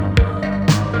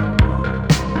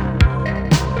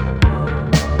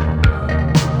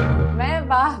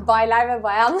Baylar ve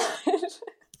bayanlar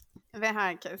Ve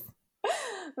herkes.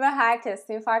 ve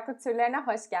herkesin farklı türlerine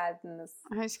hoş geldiniz.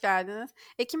 Hoş geldiniz.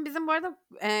 Ekim, bizim bu arada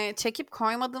çekip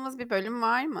koymadığımız bir bölüm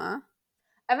var mı?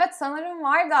 Evet, sanırım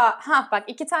var da bak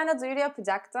 2 tane duyuru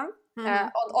yapacaktım.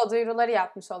 O duyuruları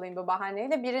yapmış olayım bu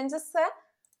bahaneyle. Birincisi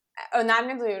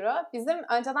önemli duyuru. Bizim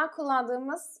önceden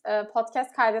kullandığımız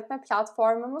podcast kaydetme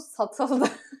platformumuz satıldı.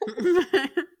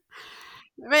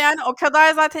 Ve yani o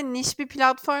kadar zaten niş bir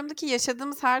platformdu ki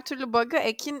yaşadığımız her türlü bug'ı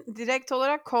Ekin direkt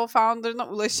olarak co-founder'ına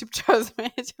ulaşıp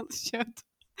çözmeye çalışıyordu.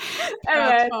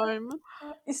 Evet. Platformu.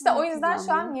 İşte o yüzden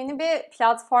şu an yeni bir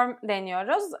platform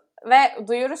deniyoruz. Ve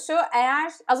duyuru şu,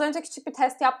 eğer az önce küçük bir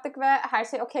test yaptık ve her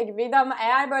şey okey gibiydi ama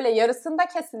eğer böyle yarısında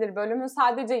kesilir, bölümün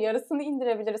sadece yarısını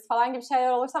indirebiliriz falan gibi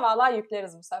şeyler olursa vallahi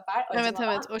yükleriz bu sefer.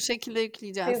 Evet, o şekilde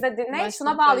yükleyeceğiz. Siz de dinleyin.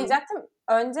 Şuna bağlayacaktım.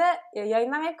 Önce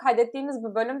yayınlamayıp kaydettiğimiz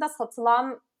bu bölümde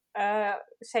satılan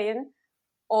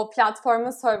o platformun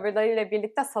serverlarıyla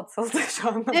birlikte satıldı şu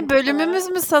anda. Bölümümüz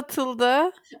mü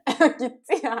satıldı?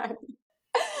 Gitti yani.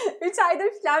 3 aydır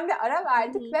falan bir ara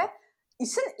verdik ve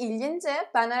işin ilginci,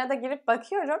 ben arada girip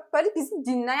bakıyorum, böyle bizi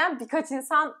dinleyen birkaç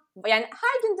insan, yani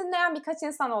her gün dinleyen birkaç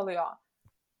insan oluyor.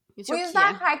 Çok bu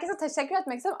yüzden iyi. herkese teşekkür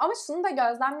etmek istiyorum ama şunu da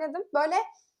gözlemledim, böyle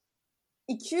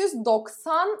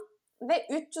 290 ve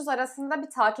 300 arasında bir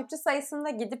takipçi sayısında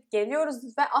gidip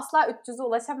geliyoruz ve asla 300'e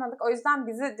ulaşamadık. O yüzden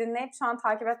bizi dinleyip şu an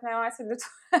takip etmeye varsa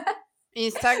lütfen.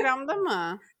 Instagram'da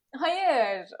mı?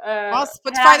 Hayır.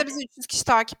 Spotify'da bizi 300 kişi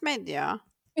takip mi ediyor?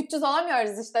 300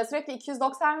 olamıyoruz işte. Sürekli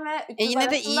 290 ve 300 yine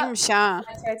arasında de iyiymiş ha.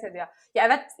 ediyor. Ya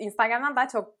evet, Instagram'dan daha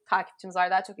çok takipçimiz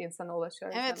var. Daha çok insana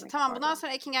ulaşıyoruz. Evet, tamam. Bundan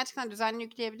sonra Ekin gerçekten düzenli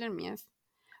yükleyebilir miyiz?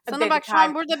 Sana Dedik bak,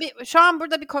 şu an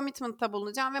burada bir commitment'ta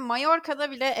bulunacağım ve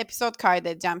Mallorca'da bile episode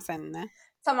kaydedeceğim seninle.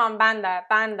 Tamam, ben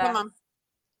de. Tamam.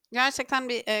 Gerçekten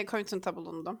bir commitment'ta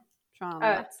bulundum şu anda.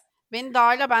 Evet. Beni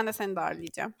darla, ben de seni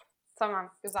darlayacağım. Tamam,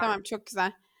 güzel. Tamam, çok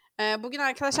güzel. Bugün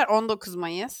arkadaşlar 19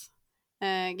 Mayıs.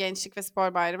 Gençlik ve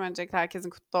Spor Bayramı. Öncelikle herkesin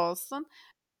kutlu olsun.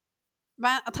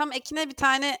 Ben tam Ekin'e bir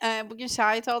tane bugün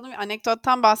şahit olduğum bir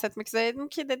anekdottan bahsetmek üzereydim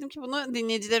ki dedim ki bunu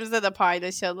dinleyicilerimize de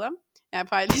paylaşalım. Yani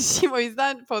paylaşayım, o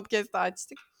yüzden podcast'ı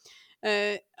açtık.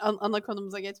 Ana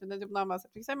konumuza geçmeden önce bundan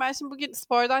bahsetmek istiyorum. Ben şimdi bugün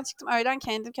spordan çıktım. Öğlen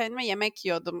kendime yemek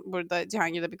yiyordum burada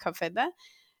Cihangir'de bir kafede.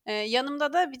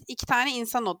 Yanımda da 2 tane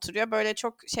insan oturuyor. Böyle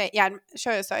çok yani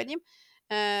şöyle söyleyeyim.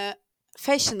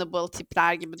 Fashionable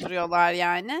tipler gibi duruyorlar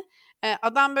yani.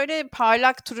 Adam böyle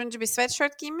parlak turuncu bir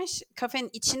sweatshirt giymiş. Kafenin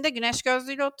içinde güneş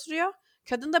gözlüğüyle oturuyor.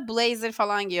 Kadın da blazer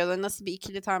falan giyiyorlar. Nasıl bir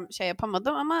ikili tam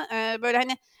yapamadım ama böyle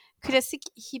hani klasik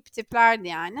hip tiplerdi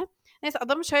yani. Neyse,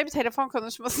 adamın şöyle bir telefon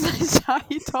konuşmasına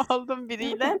şahit oldum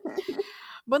biriyle.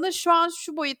 Bana şu an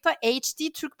şu boyutta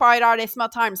HD Türk bayrağı resmi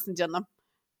atar mısın canım?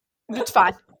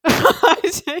 Lütfen.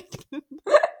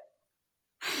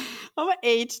 Ama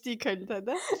HD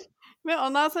kalitede. Ve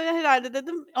ondan sonra herhalde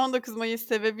dedim 19 Mayıs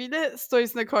sebebiyle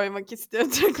storiesine koymak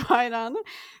istiyor Türk bayrağını.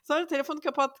 Sonra telefonu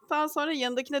kapattıktan sonra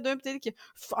yanındakine dönüp dedi ki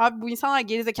abi bu insanlar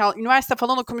gerizekalı, üniversite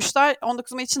falan okumuşlar,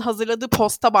 19 Mayıs için hazırladığı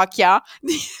posta bak ya.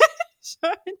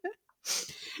 Şöyle.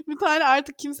 Bir tane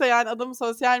artık kimse, yani adamın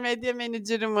sosyal medya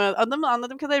menajeri mi? Adamın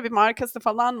anladığım kadarıyla bir markası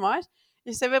falan var.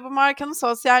 İşte ve bu markanın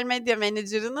sosyal medya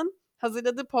menajerinin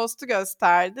hazırladığı postu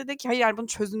gösterdi. Dedi ki hayır, bunun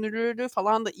çözünürlüğü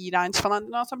falan da iğrenç falan.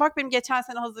 Ondan sonra bak benim geçen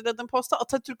sene hazırladığım posta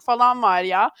Atatürk falan var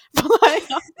ya falan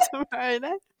yaptım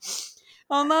öyle.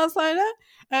 Ondan sonra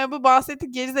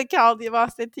bu gerizekalı diye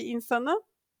bahsettiği insanı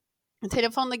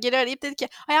telefonla geri arayıp dedi ki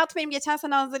hayatım benim geçen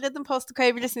sene hazırladığım postu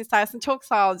koyabilirsin istersen, çok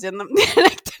sağ ol canım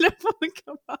diyerek telefonu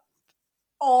kapattı.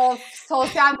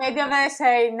 Sosyal medya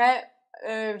ve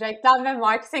reklam ve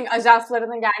marketing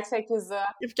ajanslarının gerçek yüzü.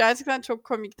 Gerçekten çok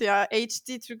komikti ya.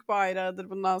 HD Türk bayrağıdır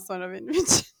bundan sonra benim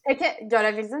için. Peki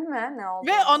görebildin mi ne oldu?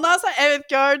 Ve ondan sonra evet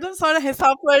gördüm, sonra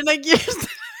hesaplarına girdim.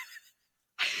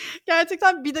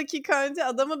 Gerçekten bir dakika önce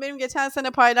adamı benim geçen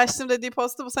sene paylaştım dediği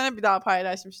postu bu sene bir daha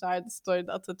paylaşmışlardı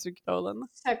story'de, Atatürk'le olanı.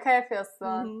 Şaka yapıyorsun.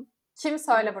 Hı-hı. Kim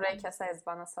söyle burayı keseriz,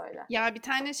 bana söyle. Ya bir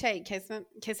tane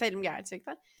keselim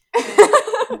gerçekten.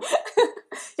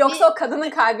 Yoksa o kadının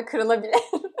kalbi kırılabilir.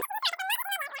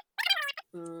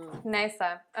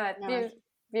 Neyse. Evet.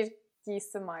 Bir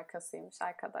giysi markasıymış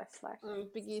arkadaşlar.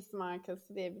 Bir giysi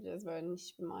markası diyebiliriz, böyle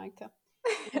niş bir marka.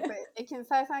 Ekin,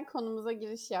 sen konumuza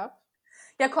giriş yap.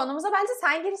 Ya konumuza bence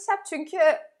sen giriş yap çünkü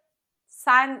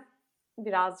sen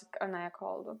birazcık ön ayak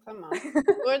oldun. Tamam.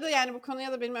 Bu arada yani bu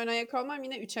konuya da benim ön ayak olmam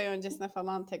yine 3 ay öncesine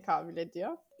falan tekabül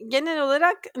ediyor. Genel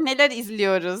olarak neler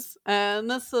izliyoruz?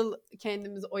 Nasıl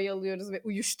kendimizi oyalıyoruz ve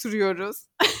uyuşturuyoruz?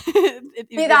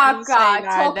 Bir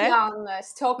dakika. Çok yanlış.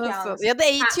 Çok nasıl? yanlış. Ya da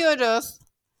eğitiyoruz.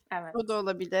 Evet. O da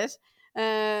olabilir.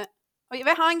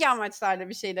 Ve hangi amaçlarla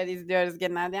bir şeyler izliyoruz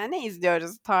genelde, yani ne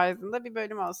izliyoruz tarzında bir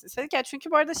bölüm olsun istedik. Ya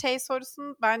çünkü bu arada şey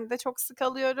sorusunu ben de çok sık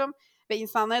alıyorum ve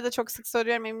insanlara da çok sık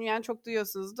soruyorum, eminim yani çok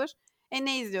duyuyorsunuzdur.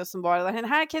 Ne izliyorsun bu aralar? Hani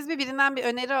herkes birinden bir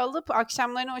öneri alıp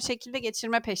akşamlarını o şekilde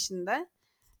geçirme peşinde.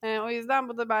 O yüzden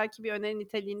bu da belki bir öneri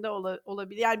niteliğinde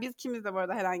olabilir. Yani biz ikimiz de bu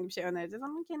arada herhangi bir şey önereceğiz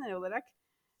ama genel olarak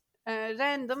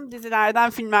random dizilerden,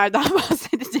 filmlerden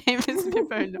bahsedeceğimiz bir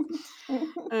bölüm.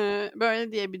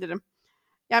 Böyle diyebilirim.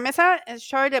 Yani mesela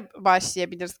şöyle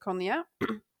başlayabiliriz konuya.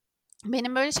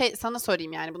 Benim böyle sana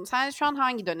sorayım yani bunu. Sen şu an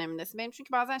hangi dönemindesin? Benim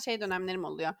çünkü bazen dönemlerim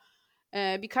oluyor.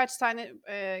 Birkaç tane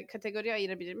kategoriye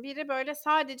ayırabilirim. Biri böyle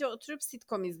sadece oturup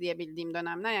sitcom izleyebildiğim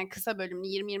dönemler. Yani kısa bölümlü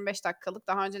 20-25 dakikalık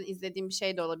daha önce izlediğim bir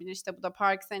şey de olabilir. İşte bu da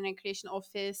Parks and Recreation,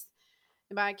 Office,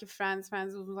 belki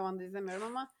Friends'i uzun zamandır izlemiyorum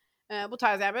ama bu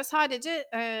tarz yani böyle sadece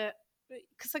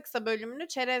kısa kısa bölümlü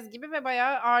çerez gibi ve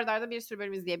bayağı art arda bir sürü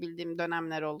bölüm izleyebildiğim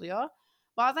dönemler oluyor.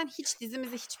 Bazen hiç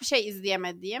dizimizi hiçbir şey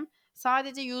izleyemediğim,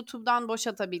 sadece YouTube'dan boş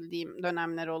atabildiğim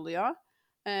dönemler oluyor.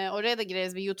 Oraya da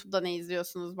gireriz bir YouTube'da ne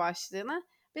izliyorsunuz başlığını.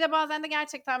 Bir de bazen de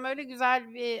gerçekten böyle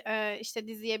güzel bir işte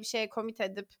diziye bir şeye commit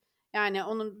edip yani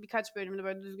onun birkaç bölümünü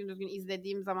böyle düzgün düzgün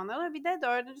izlediğim zamanlar oluyor. Bir de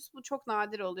dördüncüsü bu çok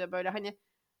nadir oluyor böyle hani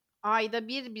ayda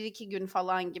bir iki gün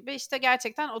falan gibi. İşte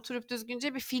gerçekten oturup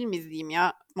düzgünce bir film izleyeyim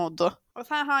ya modu.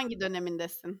 Sen hangi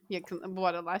dönemindesin yakın bu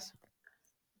aralar?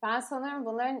 Ben sanırım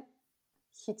bunların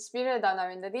hiçbir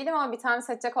döneminde değilim ama bir tane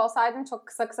seçecek olsaydım çok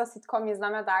kısa kısa sitcom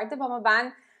izleme derdim ama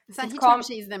ben Sen hiç sitcom... bir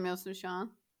şey izlemiyorsun şu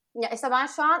an. Ya işte ben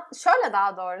şu an şöyle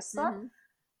daha doğrusu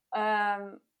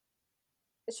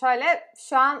şöyle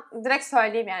şu an direkt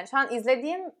söyleyeyim yani şu an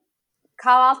izlediğim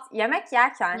yemek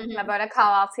yerken ve böyle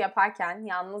kahvaltı yaparken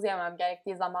yalnız yemem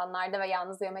gerektiği zamanlarda ve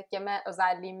yalnız yemek yeme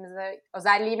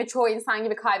özelliğimi çoğu insan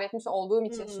gibi kaybetmiş olduğum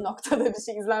için şu noktada bir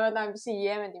şey izlemeden bir şey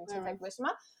yiyemediğim için tek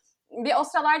başıma. Bir o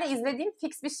sıralarda izlediğim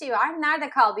fix bir şey var. Nerede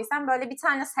kaldıysam böyle bir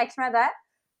tane sekmede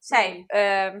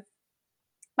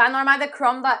ben normalde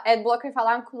Chrome'da Adblocker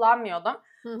falan kullanmıyordum.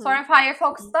 Sonra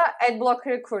Firefox'ta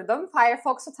Adblocker'ı kurdum.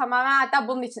 Firefox'u tamamen hatta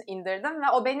bunun için indirdim ve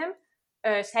o benim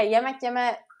yemek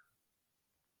yeme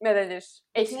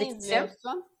eşlikçim.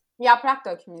 Yaprak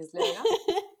Dökümü izliyorum.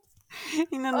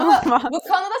 İnanılmaz. Bu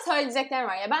konuda söyleyeceklerim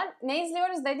var. Ya ben ne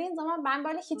izliyoruz dediğin zaman ben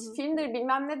böyle hiç filmdir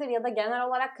bilmem nedir ya da genel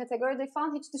olarak kategoridir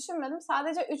falan hiç düşünmedim.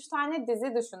 Sadece 3 tane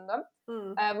dizi düşündüm.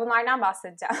 Bunlardan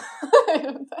bahsedeceğim.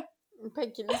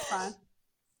 Peki lütfen.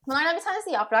 Bunlardan bir tanesi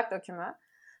Yaprak Dökümü.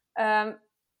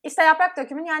 İşte Yaprak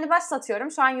Dökümü'nü yani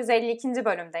başlatıyorum. Şu an 152.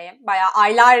 bölümdeyim. Bayağı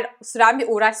aylar süren bir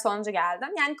uğraş sonucu geldim.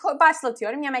 Yani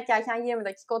başlatıyorum. Yemek yerken 20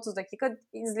 dakika, 30 dakika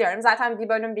izliyorum. Zaten bir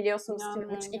bölüm biliyorsunuz ki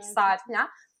 1,5-2 saat falan.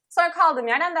 Sonra kaldığım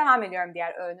yerden devam ediyorum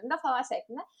diğer öğünümde falan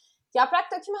şeklinde.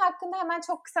 Yaprak Dökümü hakkında hemen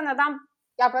çok kısa neden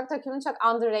Yaprak Dökümü'nün çok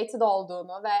underrated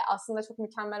olduğunu ve aslında çok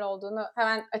mükemmel olduğunu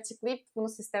hemen açıklayıp bunu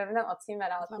sistemimden atayım ve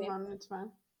rahatlayayım. Tamam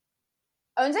lütfen.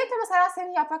 Öncelikle mesela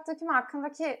senin Yaprak Dökümü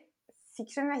hakkındaki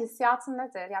fikrin ve hissiyatın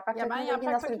nedir? Yaprak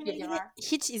Dökümü'yle nasıl bir bilgin var?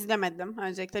 Hiç izlemedim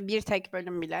öncelikle bir tek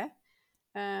bölüm bile.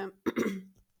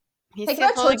 Peki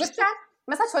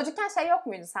mesela çocukken şey yok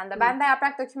muydu sende? Bende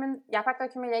Yaprak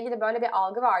Dökümü'yle ilgili böyle bir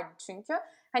algı vardı çünkü.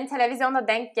 Hani televizyonda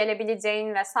denk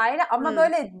gelebileceğin vesaire ama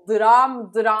böyle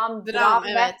dram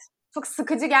evet. Ve çok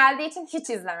sıkıcı geldiği için hiç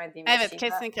izlemediğim bir şeydi. Evet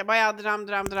kesinlikle bayağı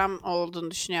dram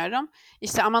olduğunu düşünüyorum.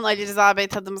 İşte aman Ali Rıza Bey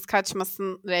tadımız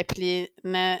kaçmasın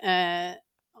repliğine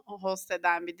host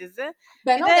eden bir dizi.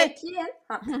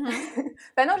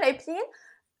 Ben o repliğin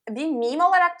bir meme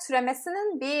olarak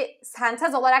türemesinin bir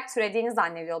sentez olarak türediğini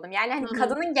zannediyordum. Yani hani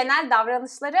kadının genel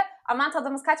davranışları aman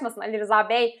tadımız kaçmasın Ali Rıza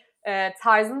Bey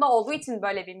tarzında olduğu için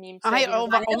böyle bir meme türediğini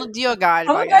zannediyordum. Hayır onu diyor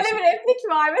galiba. Ama böyle bir replik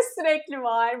var ve sürekli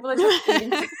var. Bu da çok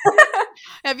ilginç.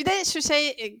 Ya bir de şu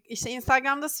işte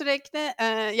Instagram'da sürekli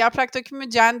Yaprak Dökümü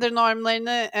gender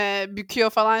normlarını büküyor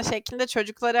falan şeklinde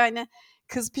çocuklara hani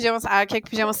kız pijaması, erkek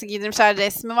pijaması giydirmişler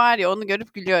resmi var ya onu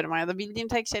görüp gülüyorum arada. Bildiğim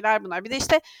tek şeyler bunlar. Bir de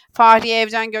işte Fahriye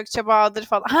Evcen, Gökçe Bahadır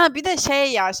falan. Ha bir de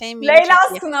Leyla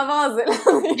sınava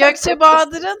hazırlanıyor. Gökçe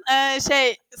Bahadır'ın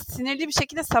sinirli bir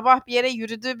şekilde sabah bir yere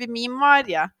yürüdüğü bir meme var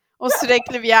ya. O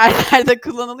sürekli bir yerlerde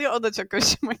kullanılıyor. O da çok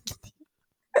hoşuma gidiyor.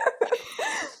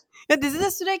 Ya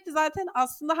dizide sürekli zaten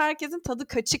aslında herkesin tadı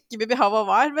kaçık gibi bir hava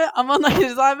var ve aman Ali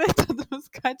Rıza Bey tadımız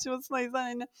kaçmasın o yüzden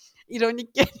hani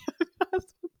ironik geliyor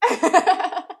biraz.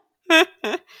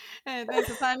 Evet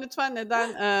neyse sen lütfen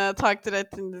neden takdir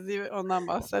ettin diziyi ondan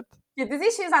bahset. Ya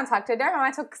diziyi şu yüzden takdir ediyorum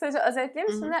ama çok kısaca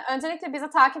özetleyeyim. Şimdi öncelikle bizi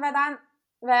takip eden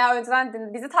veya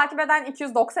bizi takip eden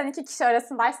 292 kişi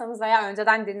arasındaysanız veya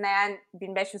önceden dinleyen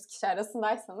 1500 kişi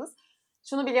arasındaysanız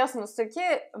şunu biliyorsunuzdur ki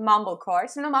Mumblecore.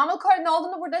 Şimdi Mumblecore ne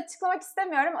olduğunu burada açıklamak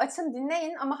istemiyorum. Açın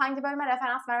dinleyin ama hangi bölüme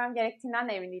referans vermem gerektiğinden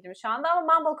de emin değilim şu anda.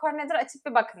 Ama Mumblecore nedir açıp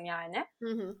bir bakın yani.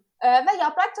 Ve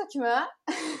yaprak dökümü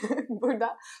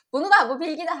burada. Bu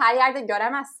bilgiyi de her yerde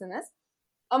göremezsiniz.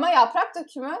 Ama yaprak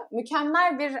dökümü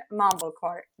mükemmel bir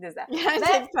Mumblecore dizi.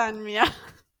 Gerçekten mi ya?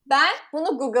 Ben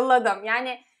bunu Google'ladım.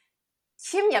 Yani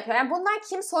kim yapıyor? Yani bunlar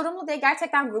kim sorumlu diye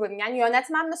gerçekten Google'ladım. Yani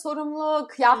yönetmen mi sorumlu,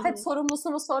 kıyafet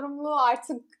sorumlusu mu sorumlu,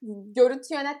 artık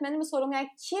görüntü yönetmeni mi sorumlu? Yani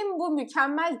kim bu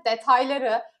mükemmel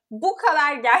detayları bu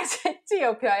kadar gerçekçi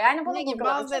yapıyor? Yani bunu ne gibi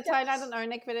bazı detaylardan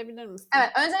örnek verebilir misin? Evet,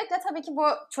 öncelikle tabii ki bu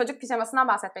çocuk pijamasından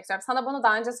bahsetmek istiyorum. Sana bunu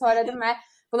daha önce söyledim ve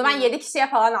bunu ben 7 kişiye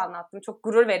falan anlattım. Çok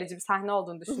gurur verici bir sahne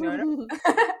olduğunu düşünüyorum.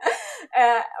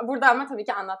 Burada ama tabii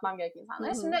ki anlatmam gerekiyor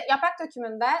insanlara. Şimdi yaprak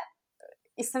dökümünde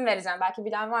isim vereceğim, belki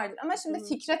bilen vardır ama şimdi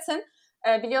Fikret'in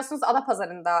biliyorsunuz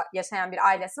Adapazarı'nda yaşayan bir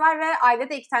ailesi var ve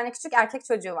ailede 2 tane küçük erkek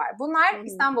çocuğu var. Bunlar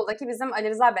İstanbul'daki bizim Ali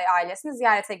Rıza Bey ailesini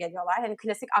ziyarete geliyorlar. Hani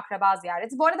klasik akraba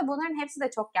ziyareti. Bu arada bunların hepsi de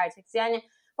çok gerçekçi. Yani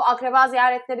bu akraba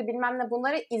ziyaretleri bilmem ne,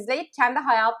 bunları izleyip kendi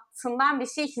hayatından bir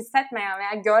şey hissetmeyen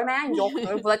veya görmeyen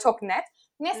yoktur. Bu da çok net.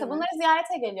 Neyse bunları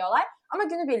ziyarete geliyorlar ama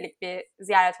günübirlik bir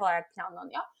ziyaret olarak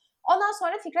planlanıyor. Ondan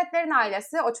sonra Fikretlerin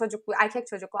ailesi, o erkek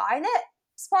çocuklu aile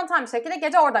spontan bir şekilde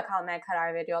gece orada kalmaya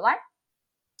karar veriyorlar.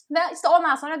 Ve işte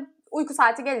ondan sonra uyku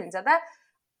saati gelince de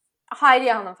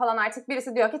Hayriye Hanım falan artık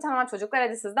birisi diyor ki tamam çocuklar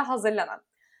hadi siz de hazırlanın.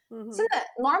 Şimdi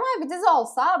normal bir dizi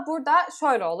olsa burada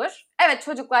şöyle olur. Evet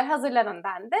çocuklar hazırlanın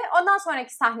dendi. Ondan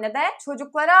sonraki sahnede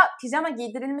çocuklara pijama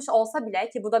giydirilmiş olsa bile,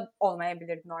 ki bu da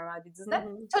olmayabilirdi normal bir dizide.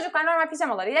 Çocuklar normal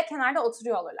pijamalarıyla kenarda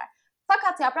oturuyor olurlar.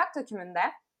 Fakat yaprak dökümünde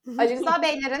Ali Rıza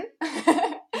Beylerin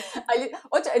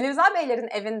Ali Rıza Beylerin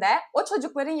evinde o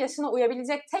çocukların yaşına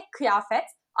uyabilecek tek kıyafet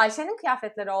Ayşe'nin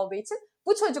kıyafetleri olduğu için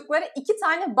bu çocuklara 2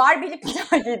 tane Barbie'li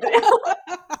pijama giydiriyor.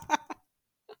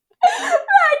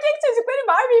 Erkek çocukları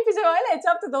Barbie pijamayla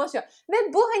etrafta dolaşıyor.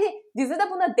 Ve bu hani dizide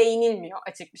buna değinilmiyor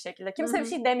açık bir şekilde. Kimse bir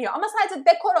şey demiyor ama sadece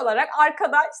dekor olarak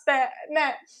arkada işte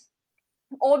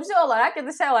obje olarak ya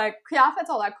da şey olarak, kıyafet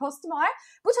olarak, kostüm olarak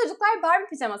bu çocuklar Barbie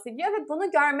pijaması giyiyor ve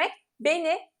bunu görmek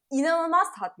beni inanılmaz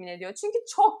tatmin ediyor. Çünkü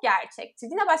çok gerçekçi.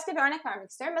 Yine başka bir örnek vermek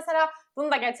istiyorum. Mesela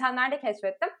bunu da geçenlerde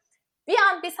keşfettim.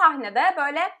 Bir sahnede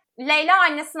böyle Leyla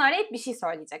annesini arayıp bir şey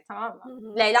söyleyecek, tamam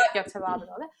mı? Leyla Gökçebahadır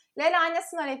oluyor. Leyla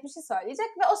annesini arayıp bir şey söyleyecek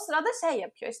ve o sırada şey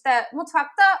yapıyor. İşte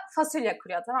mutfakta fasulye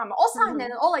kırıyor, tamam mı? O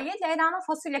sahnenin olayı Leyla'nın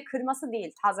fasulye kırması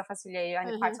değil. Taze fasulyeyi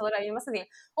hani parçalara ayırması değil.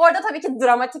 Orada tabii ki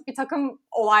dramatik bir takım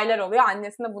olaylar oluyor.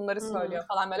 Annesine bunları söylüyor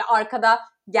falan böyle. Arkada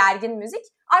gergin müzik.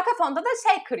 Arka fonda da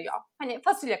şey kırıyor. Hani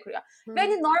fasulye kırıyor. Ve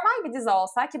hani normal bir dizi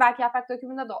olsa, ki belki Yaprak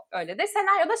Dökümü'nde de öyledir.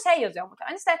 Senaryoda şey yazıyor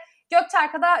muhtemelen. İşte Gökçe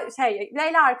arkada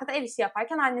Leyla arkada ev işi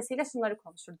yaparken annesiyle şunları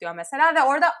konuşur diyor mesela. Ve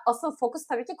orada asıl fokus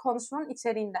tabii ki konuşmanın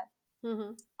içeriğinde.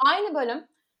 Aynı bölüm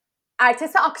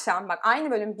ertesi akşam, bak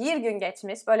aynı bölüm bir gün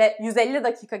geçmiş, böyle 150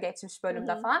 dakika geçmiş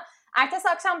bölümde falan. Ertesi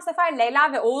akşam bu sefer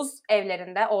Leyla ve Oğuz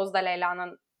evlerinde, Oğuz da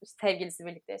Leyla'nın sevgilisi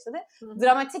birlikte yaşadı.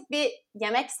 Dramatik bir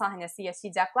yemek sahnesi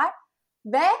yaşayacaklar.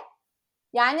 Ve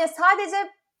yani sadece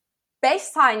 5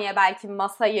 saniye belki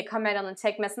masayı kameranın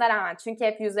çekmesine rağmen, çünkü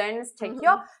hep yüzleriniz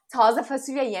çekiyor, taze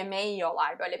fasulye yemeği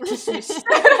yiyorlar böyle pişmiş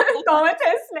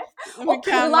domatesli. O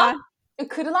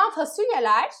kırılan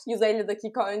fasulyeler 150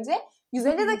 dakika önce,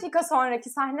 150 dakika sonraki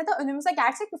sahnede önümüze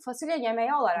gerçek bir fasulye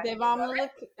yemeği olarak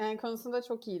devamlılık konusunda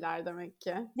çok iyiler demek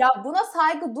ki. Ya buna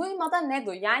saygı duymadan ne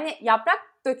duy? Yani Yaprak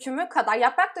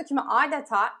Dökümü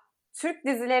adeta Türk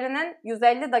dizilerinin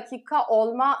 150 dakika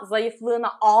olma zayıflığını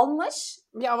almış,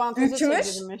 bir avantaja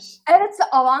çevirmiş. Evet, ve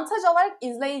avantaj olarak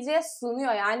izleyiciye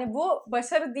sunuyor. Yani bu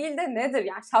başarı değil de nedir?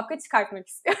 Yani şapka çıkartmak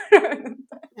istiyorum.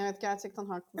 Evet, gerçekten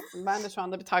haklısın. Ben de şu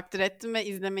anda bir takdir ettim ve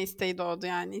izleme isteği doğdu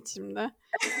yani içimde.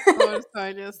 Doğru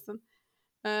söylüyorsun.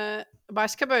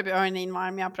 Başka böyle bir örneğin var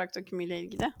mı Yaprak Dökümü ile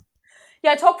ilgili?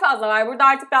 Ya çok fazla var. Burada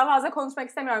artık daha fazla konuşmak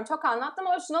istemiyorum. Çok anlattım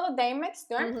ama şuna da değinmek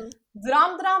istiyorum.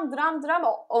 Dram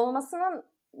olmasının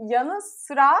yanı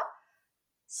sıra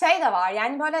şey de var.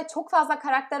 Yani böyle çok fazla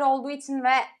karakter olduğu için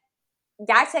ve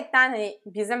gerçekten hani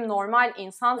bizim normal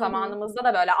insan zamanımızda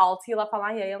da böyle 6 yıla falan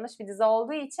yayılmış bir dizi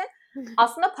olduğu için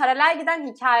aslında paralel giden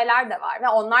hikayeler de var ve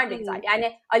onlar da güzel.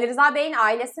 Yani Ali Rıza Bey'in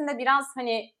ailesinde biraz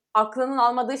hani aklının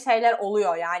almadığı şeyler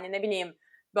oluyor. Yani ne bileyim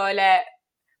böyle,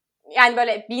 yani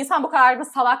böyle bir insan bu kadar mı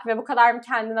salak ve bu kadar mı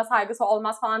kendine saygısı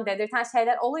olmaz falan dedirten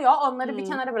şeyler oluyor. Onları bir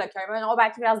kenara bırakıyorum. Yani o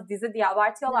belki biraz dizi diye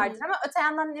abartıyorlardır ama öte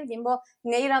yandan ne bileyim bu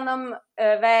Nehir Hanım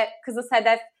ve kızı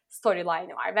Sedef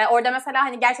storyline'ı var. Ve orada mesela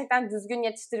hani gerçekten düzgün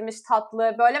yetiştirilmiş,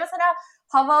 tatlı, böyle mesela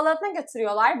havaalanına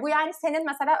götürüyorlar. Bu yani senin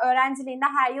mesela öğrenciliğinde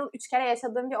her yıl 3 kere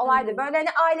yaşadığın bir olaydır. Böyle hani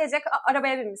ailecek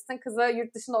arabaya binmişsin. Kızı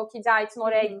yurt dışında okuyacağı için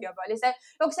oraya gidiyor böyle. İşte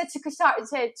yok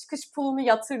işte çıkış pulunu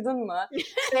yatırdın mı?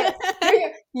 İşte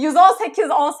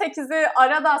 118-18'i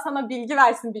ara da sana bilgi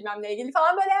versin bilmem ne ilgili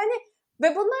falan böyle yani.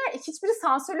 Ve bunlar hiçbiri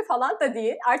sansürlü falan da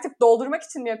değil. Artık doldurmak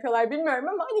için mi yapıyorlar bilmiyorum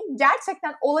ama hani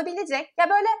gerçekten olabilecek ya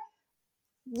böyle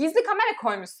gizli kamera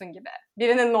koymuşsun gibi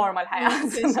birinin normal hayatına.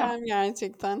 Muhteşem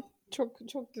gerçekten. Çok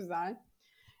çok güzel.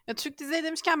 Ya, Türk dizileri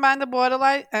demişken ben de bu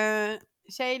aralar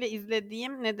şeyle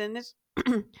izlediğim ne denir?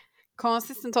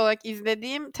 Consistent olarak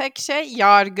izlediğim tek şey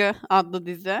Yargı adlı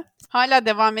dizi. Hala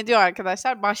devam ediyor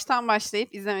arkadaşlar. Baştan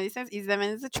başlayıp izlemediyseniz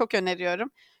izlemenizi çok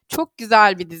öneriyorum. Çok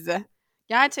güzel bir dizi.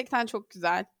 Gerçekten çok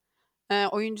güzel.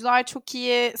 Oyuncular çok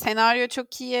iyi, senaryo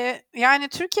çok iyi. Yani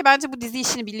Türkiye bence bu dizi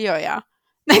işini biliyor ya.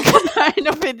 Ne kadar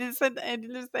laf edilirse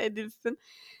edilsin.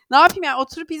 Ne yapayım yani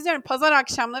oturup izliyorum pazar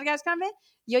akşamları gerçekten ve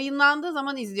yayınlandığı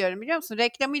zaman izliyorum biliyor musun?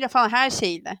 Reklamıyla falan her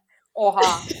şeyiyle.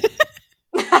 Oha.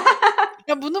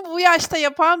 Ya bunu bu yaşta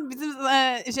yapan bizim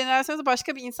jenerasyonumuzda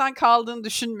başka bir insan kaldığını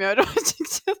düşünmüyorum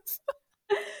açıkçası.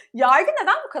 Yargı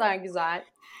neden bu kadar güzel?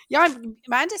 Yani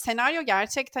bence senaryo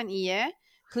gerçekten iyi.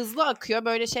 Hızlı akıyor.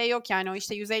 Böyle şey yok yani o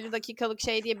işte 150 dakikalık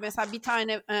şey diye mesela bir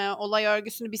tane olay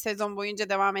örgüsünü bir sezon boyunca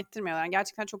devam ettirmiyorlar. Yani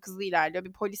gerçekten çok hızlı ilerliyor.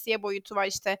 Bir polisiye boyutu var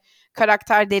işte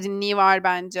karakter derinliği var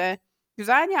bence.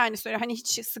 Güzel yani söyle hani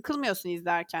hiç sıkılmıyorsun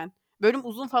izlerken. Bölüm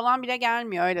uzun falan bile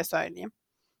gelmiyor öyle söyleyeyim.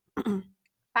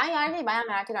 Ben Yargı'yı bayağı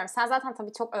merak ediyorum. Sen zaten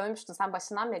tabii çok övmüştün. Sen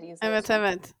başından beri Evet izliyorsun.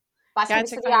 evet. Başka bir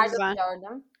sürü Gerçekten yerde de güzel.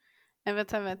 gördüm.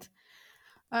 Evet evet.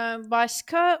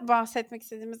 Başka bahsetmek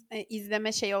istediğimiz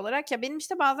izleme şeyi olarak ya benim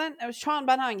işte bazen şu an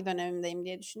ben hangi dönemimdeyim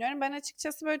diye düşünüyorum. Ben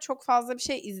açıkçası böyle çok fazla bir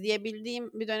şey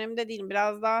izleyebildiğim bir dönemde değilim.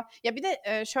 Biraz daha ya bir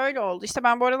de şöyle oldu. İşte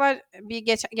ben bu aralar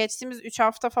geçtiğimiz 3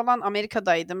 hafta falan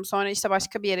Amerika'daydım. Sonra işte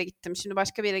başka bir yere gittim. Şimdi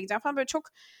başka bir yere gideceğim falan. Böyle çok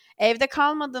evde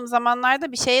kalmadığım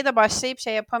zamanlarda bir şeye de başlayıp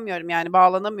şey yapamıyorum yani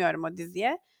bağlanamıyorum o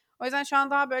diziye. O yüzden şu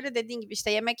an daha böyle dediğin gibi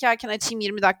işte yemek yerken açayım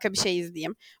 20 dakika bir şey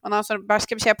izleyeyim. Ondan sonra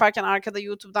başka bir şey yaparken arkada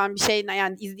YouTube'dan bir şey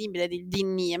yani izleyeyim bile değil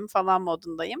dinleyeyim falan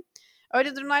modundayım.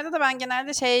 Öyle durumlarda da ben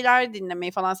genelde şeyler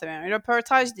dinlemeyi falan seviyorum.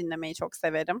 Röportaj dinlemeyi çok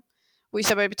severim. Bu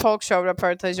işte böyle bir talk show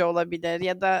röportajı olabilir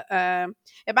ya da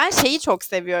ya ben şeyi çok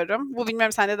seviyorum. Bu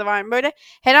bilmiyorum sende de var mı? Böyle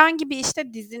herhangi bir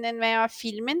işte dizinin veya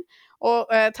filmin o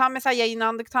tam mesela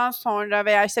yayınlandıktan sonra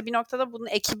veya işte bir noktada bunun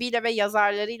ekibiyle ve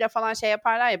yazarlarıyla falan şey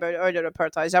yaparlar ya böyle öyle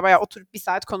röportajlar. Bayağı oturup bir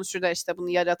saat konuşurlar işte bunun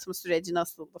yaratım süreci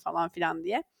nasıldı falan filan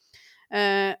diye.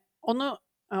 Onu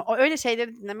öyle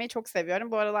şeyleri dinlemeyi çok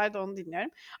seviyorum. Bu aralarda onu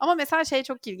dinliyorum. Ama mesela şey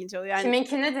çok ilginç oluyor. Yani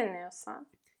Kiminkini dinliyorsun?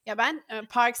 ya ben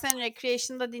Parks and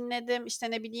Recreation'da dinledim.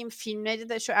 İşte ne bileyim filmleri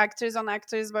de şu Actors on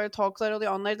Actors böyle talklar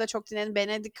oluyor. Onları da çok dinledim.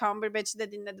 Benedict Cumberbatch'i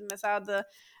de dinledim. Mesela The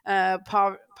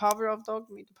Power of Dog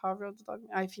muydu? Power of the Dog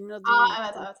muydu? Ay filmin adını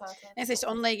Evet, unuttum. evet, evet, evet. Neyse işte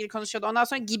onunla ilgili konuşuyordu. Ondan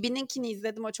sonra Gibi'ninkini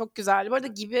izledim. O çok güzeldi. Bu arada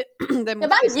Gibi de Ya ben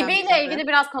muhteşem bir Gibi'yle dizi. ilgili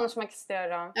biraz konuşmak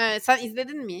istiyorum. Sen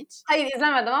izledin mi hiç? Hayır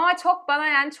izlemedim ama çok bana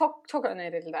yani çok çok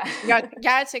önerildi.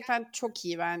 Gerçekten çok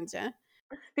iyi bence.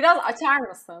 Biraz açar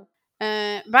mısın?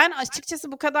 Ben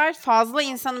açıkçası bu kadar fazla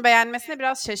insanın beğenmesine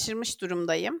biraz şaşırmış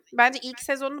durumdayım. Bence ilk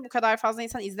sezonunu bu kadar fazla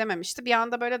insan izlememişti. Bir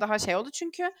anda böyle daha şey oldu.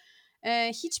 Çünkü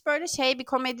hiç böyle şey bir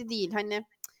komedi değil. Hani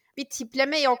bir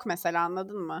tipleme yok mesela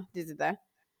anladın mı dizide?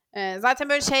 Zaten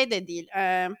böyle şey de değil.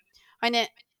 Hani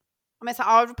mesela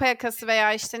Avrupa Yakası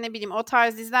veya işte ne bileyim o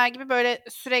tarz diziler gibi böyle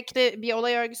sürekli bir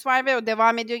olay örgüsü var ve o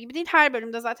devam ediyor gibi değil. Her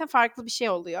bölümde zaten farklı bir şey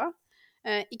oluyor.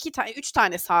 3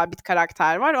 tane sabit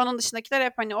karakter var. Onun dışındakiler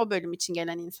hep hani o bölüm için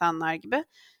gelen insanlar gibi.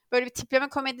 Böyle bir tipleme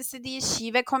komedisi değil,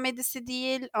 şive komedisi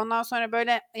değil. Ondan sonra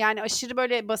böyle yani aşırı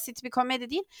böyle basit bir komedi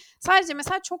değil. Sadece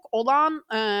mesela çok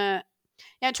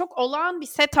yani çok olağan bir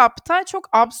setup'ta çok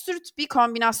absürt bir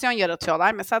kombinasyon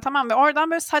yaratıyorlar. Mesela tamam ve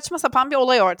oradan böyle saçma sapan bir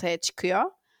olay ortaya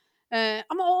çıkıyor.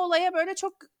 Ama o olaya böyle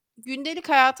çok gündelik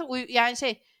hayata yani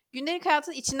gündelik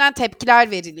hayatın içinden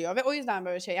tepkiler veriliyor ve o yüzden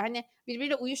böyle şey hani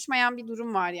birbiriyle uyuşmayan bir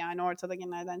durum var yani ortada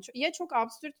genelden. Ya çok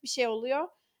absürt bir şey oluyor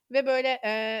ve böyle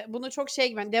bunu çok şey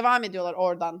gibi hani devam ediyorlar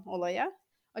oradan olaya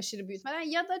aşırı büyütmeden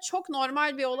ya da çok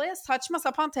normal bir olaya saçma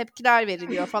sapan tepkiler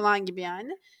veriliyor falan gibi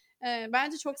yani.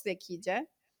 Bence çok zekice.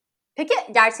 Peki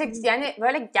yani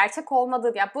böyle gerçek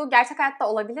olmadığı ya bu gerçek hayatta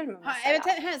olabilir mi Ha, mesela?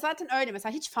 evet, evet zaten öyle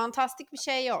mesela hiç fantastik bir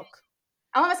şey yok.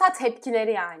 Ama mesela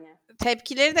tepkileri yani.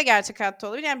 Tepkileri de gerçek hayatta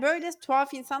olabilir. Yani böyle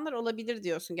tuhaf insanlar olabilir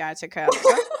diyorsun gerçek hayatta.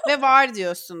 Ve var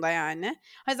diyorsun da yani.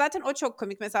 Hani zaten o çok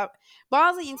komik. Mesela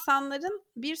bazı insanların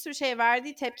bir sürü şeye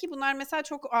verdiği tepki, bunlar mesela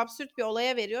çok absürt bir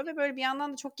olaya veriyor ve böyle bir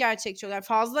yandan da çok gerçekçi oluyor. Yani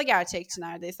fazla gerçekçi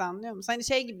neredeyse, anlıyor musun? Hani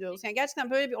şey gibi diyorsun. Yani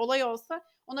gerçekten böyle bir olay olsa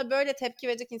ona böyle tepki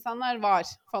verecek insanlar var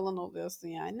falan oluyorsun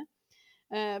yani.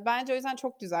 Bence o yüzden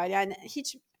çok güzel. Yani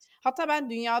hiç, hatta ben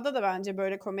dünyada da bence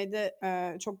böyle komedi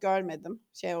çok görmedim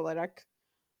şey olarak.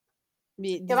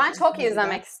 Bir Ya ben çok dizide.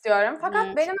 izlemek istiyorum. Fakat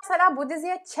Evet. beni mesela bu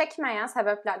diziye çekmeyen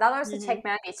sebepler, daha Hı doğrusu hı.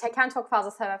 çekmeyen değil, çeken çok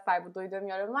fazla sebep var bu duyduğum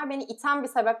yorumlar. Beni iten bir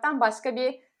sebepten başka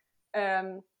bir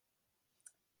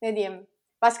ne diyeyim,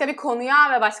 başka bir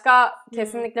konuya ve başka Hı hı.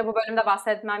 kesinlikle bu bölümde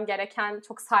bahsetmem gereken,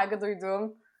 çok saygı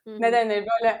duyduğum, Hı ne hı. denir,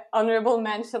 böyle honorable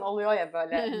mention oluyor ya Hı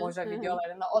böyle hı. Moja Hı hı.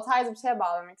 videolarında. O tarz bir şeye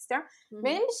bağlamak istiyorum. Hı hı.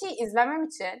 Benim bir şey izlemem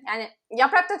için, yani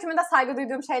Yaprak Dökümü'nde saygı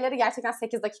duyduğum şeyleri gerçekten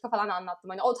 8 dakika falan anlattım.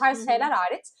 Hani o Hı tarz hı. şeyler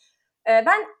hariç.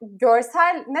 Ben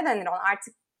görsel, ne denir ona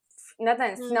artık, ne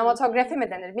denir, Hı hı. sinematografi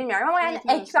mi denir bilmiyorum ama yani Evet,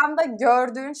 evet. ekranda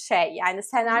gördüğün şey, yani Hı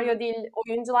senaryo hı. değil,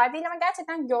 oyuncular değil ama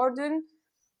gerçekten gördüğün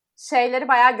şeyleri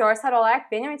bayağı görsel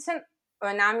olarak benim için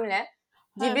önemli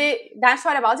Hem gibi, ben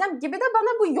şöyle bağlayacağım, gibi de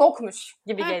bana bu yokmuş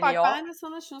gibi bak geliyor. ben de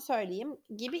sana şunu söyleyeyim.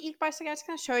 Gibi ilk başta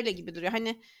gerçekten şöyle gibi duruyor.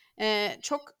 Hani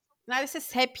çok neredeyse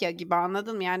sepya gibi,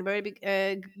 anladın mı? Yani böyle bir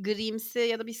grimsi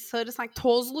ya da bir sarı, sanki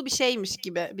tozlu bir şeymiş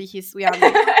gibi bir his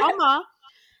uyandırıyor. Ama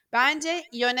bence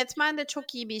yönetmen de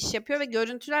çok iyi bir iş yapıyor ve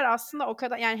görüntüler aslında o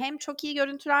kadar, yani hem çok iyi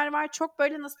görüntüler var, çok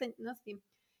böyle nasıl diyeyim,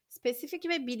 spesifik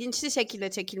ve bilinçli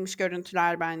şekilde çekilmiş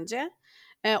görüntüler bence.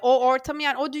 O ortamı,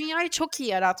 yani o dünyayı çok iyi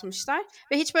yaratmışlar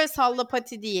ve hiç böyle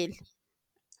sallapati değil.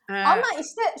 Ama Hı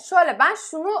işte şöyle, ben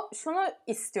şunu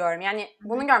istiyorum, yani hı.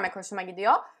 bunu görmek hoşuma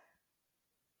gidiyor.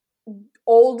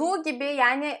 Olduğu gibi,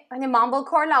 yani hani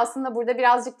Mumblecore'la aslında burada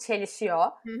birazcık çelişiyor.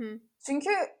 Hı hı.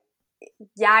 Çünkü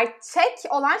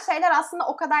gerçek olan şeyler aslında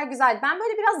o kadar güzel. Ben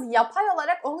böyle biraz yapay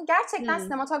olarak onu gerçekten Hıı.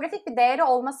 sinematografik bir değeri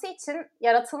olması için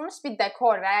yaratılmış bir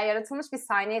dekor veya yaratılmış bir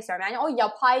sahne istiyorum. Yani o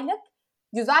yapaylık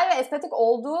güzel ve estetik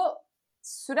olduğu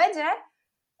sürece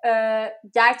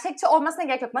gerçekçi olmasına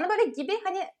gerek yok. Bana böyle gibi,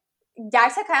 hani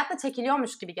gerçek hayatta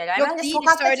çekiliyormuş gibi geliyor. Yani Yok, hani değil işte,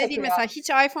 sokakta öyle değil çekiliyor. mesela. Hiç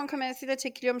iPhone kamerasıyla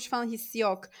çekiliyormuş falan hissi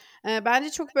yok. Bence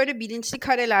çok böyle bilinçli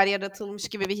kareler yaratılmış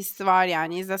gibi bir hissi var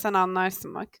yani. İzlesen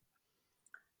anlarsın bak.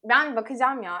 Ben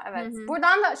bakacağım ya, Hı evet. hı.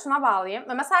 Buradan da şuna bağlayayım.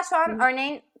 Mesela şu Hı an hı.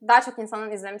 örneğin daha çok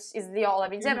insanın izliyor Hı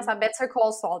olabileceği hı. mesela Better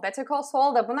Call Saul. Better Call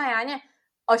Saul da buna yani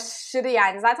aşırı,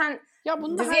 yani zaten Ya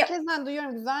bunu da dizi, herkesten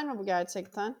duyuyorum. Güzel mi bu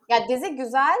gerçekten? ya dizi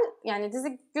güzel, yani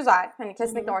dizi güzel. Hani Hı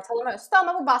kesinlikle hı. ortalama üstü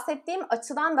ama bu bahsettiğim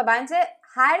açıdan da bence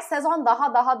her sezon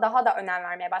daha da önem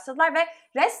vermeye başladılar ve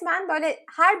resmen böyle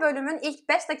her bölümün ilk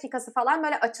 5 dakikası falan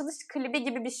böyle açılış klibi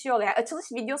gibi bir şey oluyor. Yani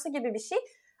açılış videosu gibi bir şey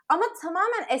ama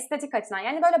tamamen estetik açıdan.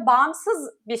 Yani böyle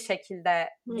bağımsız bir şekilde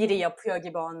Hı biri hı. yapıyor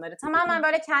gibi onları. Tamamen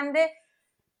böyle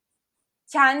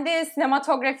kendi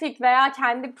sinematografik veya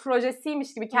kendi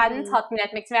projesiymiş gibi, kendini Hımm. tatmin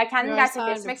etmek için veya kendini Görsel bir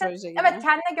gerçekleştirmek için, proje evet, gibi.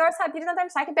 kendine görsel, birine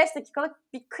demişler ki 5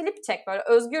 dakikalık bir klip çek, böyle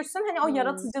özgürsün. Hani o Hımm.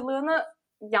 yaratıcılığını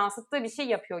yansıttığı bir şey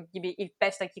yapıyor gibi ilk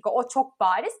 5 dakika. O çok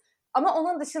bariz. Ama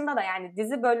onun dışında da yani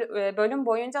dizi bölüm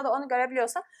boyunca da onu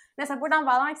görebiliyorsun. Mesela buradan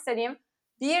bağlamak istediğim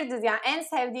bir dizi, yani en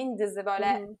sevdiğin dizi, Hı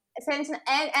böyle hı. senin için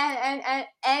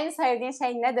en sevdiğin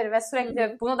şey nedir ve Hı hı.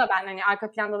 sürekli bunu da ben hani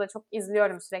arka planda da çok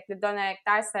izliyorum, sürekli dönerek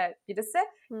derse birisi,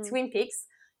 Hı. Twin Peaks.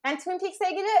 Yani Twin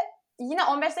Peaks'le ilgili yine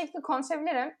 15 dakika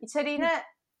konuşabilirim. Hı. İçeriğine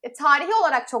tarihi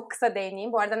olarak çok kısa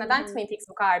değineyim. Bu arada Hı neden hı. Twin Peaks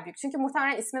bu kadar büyük? Çünkü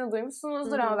muhtemelen ismini Hı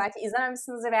duymuşsunuzdur ama hı. belki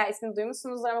izlememişsinizdir veya ismini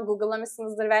duymuşsunuzdur ama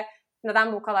Google'lamışsınızdır ve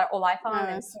neden bu kadar olay falan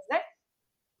Evet. demişsinizdir.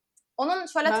 Onun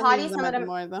şöyle Ben de tarihi izlemedim sanırım,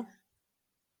 bu arada.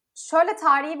 şöyle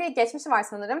tarihi bir geçmişi var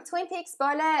sanırım. Twin Peaks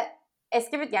böyle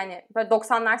eski bir, yani böyle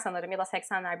 90'lar sanırım ya da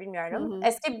 80'ler Hı bilmiyorum. hı.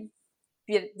 Eski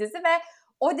bir dizi ve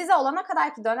o dizi olana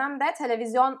kadarki dönemde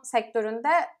televizyon sektöründe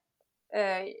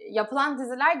yapılan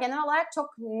diziler genel olarak çok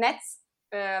net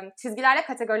çizgilerle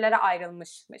kategorilere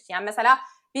ayrılmışmış. Yani mesela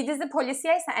bir dizi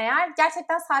polisiyeyse eğer,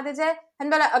 gerçekten sadece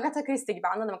hani böyle Agatha Christie gibi,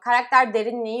 anladın mı? Karakter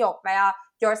derinliği yok veya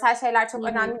görsel şeyler Hı çok hı.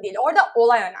 önemli değil. Orada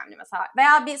olay önemli mesela.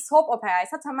 Veya bir soap opera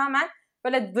ise tamamen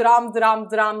böyle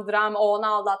dram, o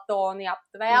onu aldattı, o onu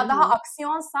yaptı. Hı Veya daha hı.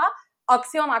 aksiyonsa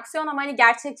aksiyon ama hani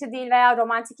gerçekçi değil veya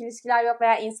romantik ilişkiler yok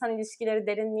veya insan ilişkileri,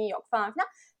 derinliği yok falan filan.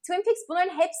 Twin Peaks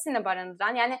bunların hepsini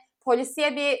barındıran, yani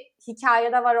polisiye bir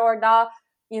hikaye de var orada,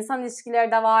 insan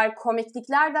ilişkileri de var,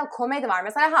 komiklikler de, komedi var.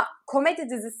 Mesela komedi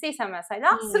dizisi ise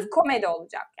mesela Hıı. sırf komedi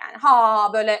olacak yani.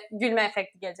 Böyle gülme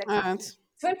efekti gelecek falan. Evet.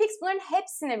 Twin Peaks bunların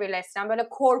hepsini birleştiren, böyle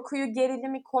korkuyu,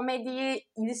 gerilimi, komediyi,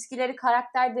 ilişkileri,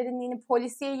 karakter derinliğini,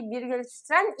 polisiyeyi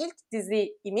birleştiren ilk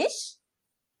dizi imiş.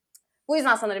 Bu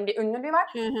yüzden sanırım bir ünlülüğü var.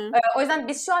 Hı hı. O yüzden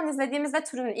biz şu an izlediğimizde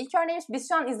türünün ilk örneğiymiş. Biz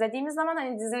şu an izlediğimiz zaman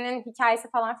hani dizinin hikayesi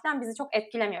falan filan bizi çok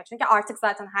etkilemiyor. Çünkü artık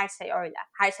zaten her şey öyle.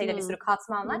 Her şeyde bir sürü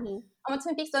katman var. Ama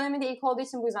Twin Peaks döneminde ilk olduğu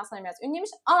için bu yüzden sanırım biraz ünlüymüş.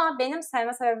 Ama benim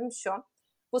sevme sebebim şu.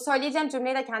 Bu söyleyeceğim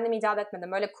cümleyi de kendim icat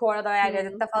etmedim. Böyle Quora'da veya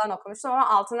Reddit'te falan okumuştum ama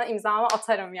altına imzamı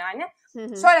atarım yani.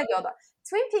 Şöyle diyordu.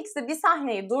 Twin Peaks'te bir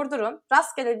sahneyi durdurun,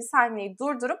 rastgele bir sahneyi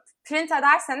durdurup print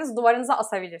ederseniz duvarınıza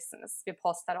asabilirsiniz bir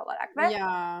poster olarak. Ve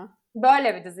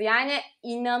böyle bir dizi. Yani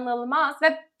inanılmaz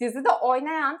ve dizide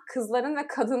oynayan kızların ve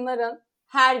kadınların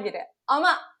her biri ama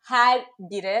her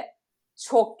biri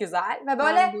çok güzel ve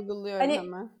böyle hani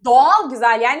hemen. Doğal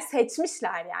güzel yani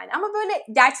seçmişler yani ama böyle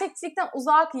gerçekçilikten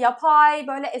uzak, yapay,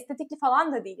 böyle estetikli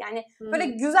falan da değil. Yani böyle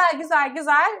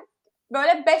güzel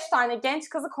böyle 5 tane genç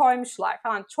kızı koymuşlar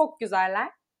falan. Çok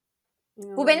güzeller.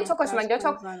 Bu benim çok hoşuma gidiyor.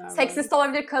 Çok seksist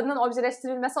olabilir, kadının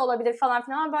objeleştirilmesi olabilir falan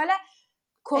filan ama böyle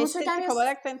konuşurken... Estetik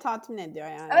olarak seni tatmin ediyor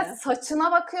yani. Evet,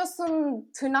 saçına bakıyorsun,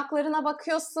 tırnaklarına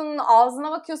bakıyorsun,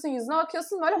 ağzına bakıyorsun, yüzüne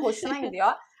bakıyorsun, böyle hoşuna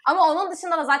gidiyor. Ama onun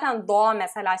dışında da zaten doğa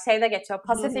mesela şeyde geçiyor.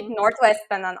 Pacific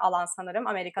Northwest denen alan sanırım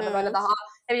Amerika'da. Böyle daha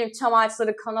ne bileyim çam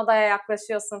ağaçları, Kanada'ya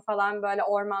yaklaşıyorsun falan, böyle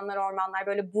ormanlar,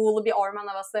 böyle buğulu bir orman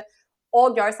havası.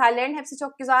 O görsellerin hepsi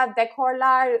çok güzel.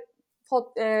 Dekorlar,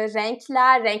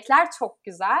 renkler çok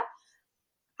güzel.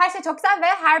 Her şey çok güzel ve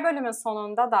her bölümün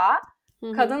sonunda da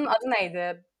kadının adı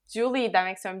neydi? Julie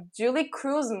demek istiyorum. Julie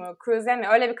Cruz mu? Cruze mi?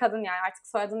 Öyle bir kadın yani. Artık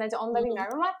soyadı nece onu da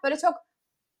bilmiyorum ama böyle çok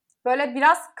böyle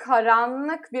biraz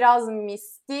karanlık, biraz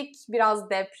mistik, biraz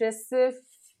depresif,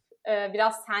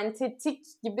 biraz sentetik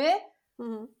gibi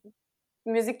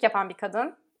müzik yapan bir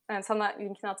kadın. Yani sana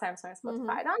linkini atarım sonra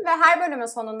Spotify'dan. Ve her bölümün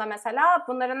sonunda mesela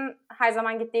bunların her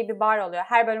zaman gittiği bir bar oluyor.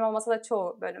 Her bölüm olmasa da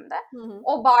çoğu bölümde.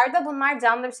 O barda bunlar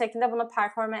canlı bir şekilde bunu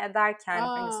performe ederken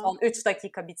hani son 3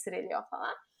 dakika bitiriliyor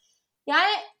falan.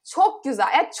 Yani çok güzel.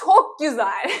 Yani çok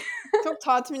güzel. Çok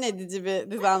tatmin edici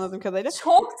bir dizi anladığım kadarıyla.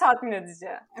 Çok tatmin edici.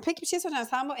 Peki bir şey soracağım.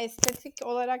 Sen bu estetik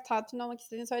olarak tatmin olmak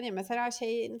istediğini söyleyeyim. Mesela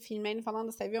şeyin filmlerini falan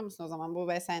da seviyor musun o zaman? Bu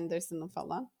Wes Anderson'ın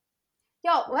falan.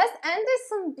 Ya Wes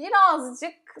Anderson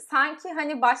birazcık sanki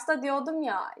hani başta diyordum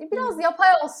ya biraz yapay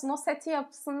olsun, o seti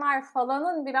yapsınlar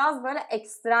falanın biraz böyle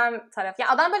ekstrem tarafı. Ya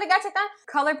adam böyle gerçekten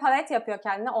color palette yapıyor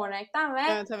kendine o renkten ve...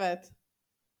 Evet.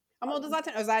 Ama o da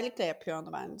zaten özellikle yapıyor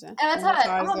onu bence. Evet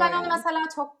ama ben onu mesela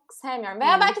çok sevmiyorum.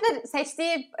 Veya belki de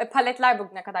seçtiği paletler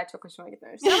bugüne kadar çok hoşuma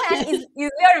gitmemiştir. Ama yani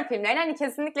izliyorum filmlerini. Hani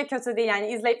kesinlikle kötü değil yani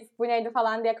izleyip bu neydi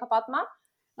falan diye kapatmam.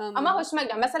 Ama hoşuma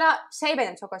gidiyor. Mesela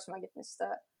benim çok hoşuma gitmişti.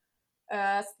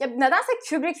 Ya nedense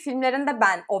Kubrick filmlerinde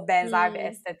ben o benzer bir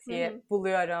estetiği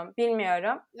buluyorum.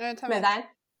 Bilmiyorum. Evet. Neden?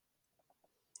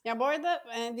 Ya bu arada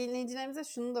dinleyicilerimize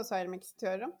şunu da söylemek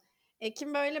istiyorum.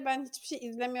 Ekim böyle ben hiçbir şey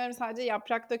izlemiyorum, sadece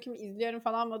yaprak dökümü izliyorum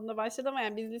falan modunda başladı ama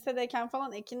yani biz lisedeyken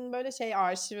falan Ekin'in böyle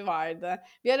arşivi vardı.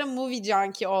 Bir ara movie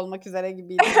junkie olmak üzere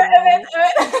gibiydi yani.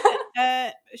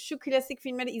 Evet. Şu klasik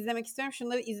filmleri izlemek istiyorum,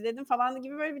 şunları izledim falan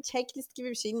gibi böyle bir checklist gibi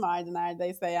bir şeyin vardı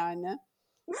neredeyse yani.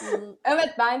 Evet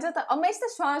bence de ama işte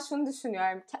şu an şunu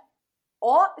düşünüyorum.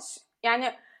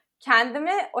 Yani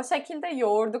kendimi o şekilde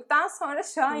yoğurduktan sonra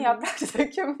şu an yaprak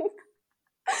dökümünü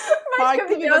başka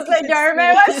bir gözle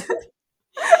görmeye başladım.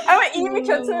 Ama iyi mi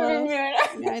kötü mü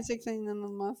bilmiyorum. Gerçekten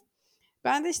inanılmaz.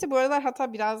 Ben de işte bu aralar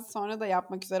hatta biraz sonra da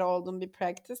yapmak üzere olduğum bir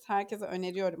practice. Herkese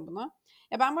öneriyorum bunu.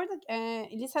 Ya ben bu arada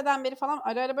liseden beri falan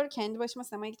ara ara böyle kendi başıma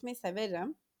sinemaya gitmeyi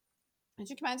severim.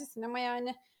 Çünkü bence sinema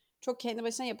yani çok kendi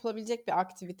başına yapılabilecek bir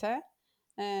aktivite.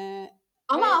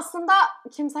 Ama aslında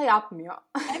kimse yapmıyor.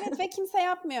 Evet ve kimse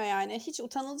yapmıyor yani. Hiç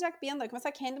utanılacak bir yanı da yok.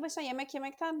 Mesela kendi başına yemek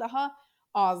yemekten daha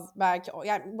az belki.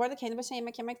 Yani bu arada kendi başına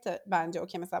yemek yemek de bence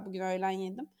okey. Mesela bugün öğlen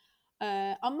yedim.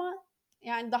 Ama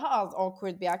yani daha az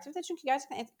awkward bir aktivite. Çünkü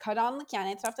gerçekten karanlık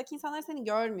yani. Etraftaki insanlar seni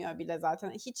görmüyor bile zaten.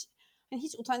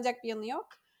 Hiç utanacak bir yanı yok.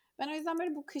 Ben o yüzden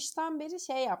böyle bu kıştan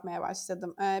beri yapmaya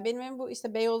başladım. Benim evim bu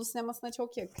işte Beyoğlu sinemasına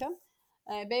çok yakın.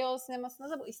 Beyoğlu sinemasında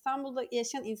da bu İstanbul'da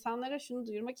yaşayan insanlara şunu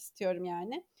duyurmak istiyorum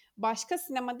yani. Başka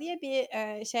sinema diye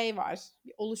bir var,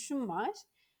 bir oluşum var.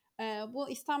 Bu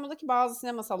İstanbul'daki bazı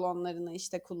sinema salonlarını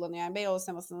işte kullanıyor. Yani Beyoğlu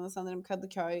sinemasını sanırım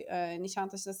Kadıköy,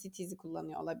 Nişantaşı'da Cities'i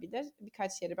kullanıyor olabilir.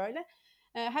 Birkaç yeri böyle.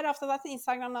 Her hafta zaten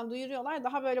Instagram'dan duyuruyorlar.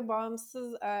 Daha böyle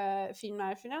bağımsız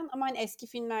filmler falan ama hani eski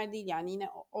filmler değil yani yine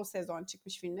o sezon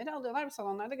çıkmış filmleri alıyorlar. Bu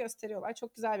salonlarda gösteriyorlar.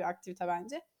 Çok güzel bir aktivite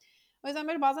bence. O yüzden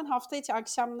böyle bazen hafta içi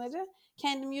akşamları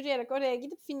kendim yürüyerek oraya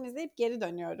gidip film izleyip geri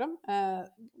dönüyorum.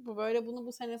 Bunu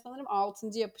bu sene sanırım 6.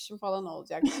 yapışım falan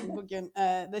olacak. Şimdi bugün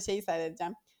de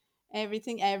seyredeceğim.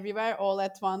 Everything Everywhere All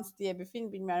at Once diye bir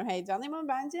film. Bilmiyorum, heyecanlıyım ama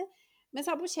bence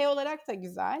mesela bu olarak da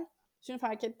güzel. Şunu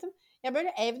fark ettim. Ya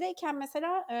böyle evdeyken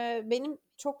mesela benim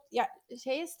çok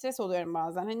stres oluyorum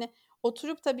bazen. Hani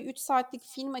oturup da bir 3 saatlik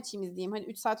film açayım izleyeyim. Hani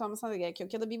 3 saat olmasına da gerek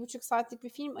yok. Ya da 1,5 saatlik bir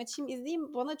film açayım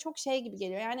izleyeyim bana çok şey gibi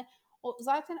geliyor. Yani o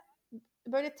zaten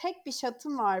böyle tek bir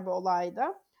şatım var bu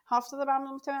olayda. Haftada ben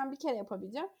bunu muhtemelen bir kere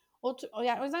yapabileceğim.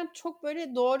 Yani o yüzden çok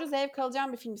böyle doğru zevk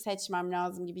alacağım bir film seçmem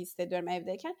lazım gibi hissediyorum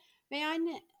evdeyken. Ve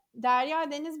yani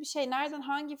derya deniz bir şey. Nereden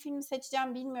hangi filmi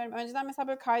seçeceğim bilmiyorum. Önceden mesela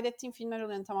böyle kaydettiğim filmler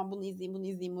oluyor. Yani tamam bunu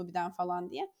izleyeyim Mubi'den falan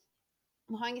diye.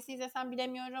 Ama hangisini izlesem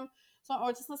bilemiyorum. Sonra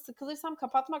ortasında sıkılırsam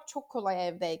kapatmak çok kolay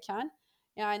evdeyken.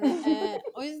 Yani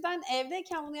o yüzden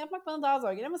evdeyken bunu yapmak bana daha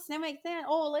zor geliyor. Ama sinemaya gittiğinde yani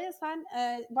o olaya sen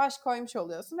baş koymuş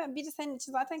oluyorsun. Ve biri senin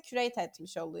için zaten curate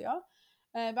etmiş oluyor.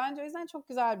 Bence o yüzden çok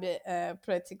güzel bir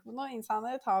pratik. Bunu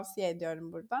insanlara tavsiye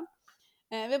ediyorum buradan.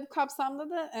 Ve bu kapsamda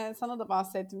da sana da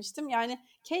bahsetmiştim. Yani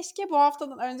keşke bu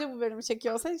haftadan önce bu bölümü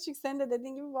çekiyor olsaydık. Çünkü senin de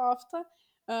dediğin gibi bu hafta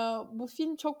bu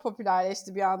film çok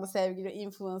popülerleşti bir anda sevgili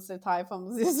influencer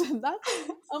tayfamız yüzünden.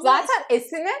 Ama Zaten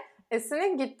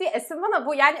Esin'in gittiği, Esin bana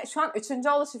bu yani şu an 3.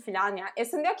 oluşu falan ya.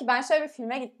 Esin diyor ki ben şöyle bir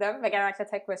filme gittim ve genellikle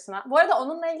tek başına. Bu arada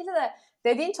onunla ilgili de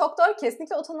dediğin çok doğru,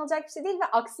 kesinlikle utanılacak bir şey değil ve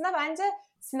aksine bence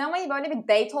sinemayı böyle bir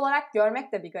date olarak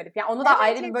görmek de bir garip. Yani onu da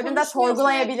ayrı bir bölümde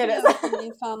sorgulayabiliriz.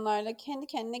 insanlarla kendi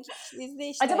kendine git izle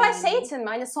işte. Acaba yani. şey için mi?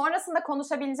 Hani sonrasında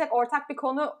konuşabilecek ortak bir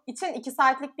konu için 2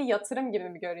 saatlik bir yatırım gibi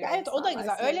mi görüyor? Evet o da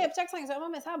güzel. Öyle sinemayı? yapacaksan güzel ama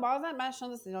mesela bazen ben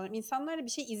şunu da sinirleniyorum. İnsanlarla bir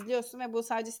şey izliyorsun ve bu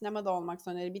sadece sinemada olmak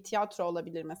zorunda değil. Bir tiyatro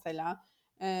olabilir mesela.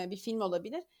 Bir film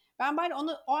olabilir. Ben bari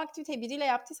o aktiviteyi biriyle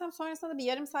yaptıysam sonrasında da bir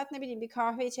yarım saat ne bileyim bir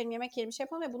kahve içelim, yemek yiyelim, bir şey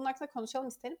yapalım ve bunun hakkında konuşalım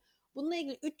isterim. Bununla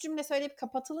ilgili 3 cümle söyleyip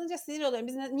kapatılınca sinir oluyorum.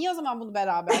 Biz niye o zaman bunu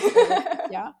beraber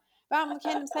söyledik ya? Ben bunu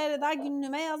kendim seyreder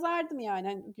günlüğüme yazardım yani.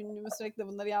 Hani günlüğüme sürekli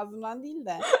bunları yazdığımdan değil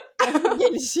de. Lafın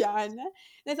geliş yani.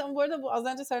 Neyse ama bu arada bu az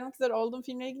önce söylemek üzere olduğum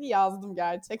filmle ilgili yazdım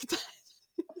gerçekten.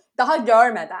 Daha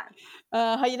görmeden.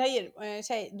 Hayır.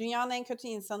 Dünyanın en kötü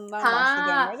insanından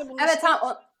bahsediyorum bu arada. Bunun Evet işte,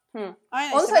 tamam.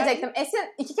 aynen Onu işte söyleyecektim.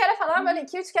 Esin 2 kere falan böyle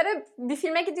 2-3 kere bir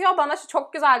filme gidiyor. Bana şu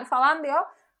çok güzeldi falan diyor.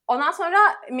 Ondan sonra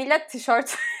millet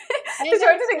tişörtü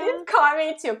çekip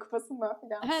kahve içiyor kupasında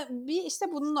falan. Bir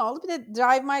işte bunun oldu. Bir de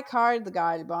Drive My Car'dı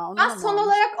galiba. Onunla mı Son olmuş?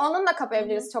 olarak onunla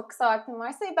kapayabiliriz çok kısa vaktin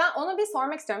varsa. Ben onu bir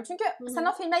sormak istiyorum. Çünkü sen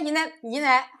o filme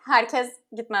yine herkes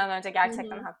gitmeden önce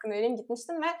gerçekten hakkını vereyim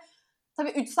gitmiştin ve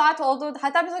tabii 3 saat oldu.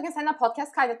 Hatta biz o gün seninle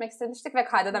podcast kaydetmek istemiştik ve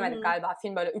kaydedemedik galiba.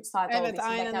 Film böyle 3 saat olduğu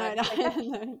için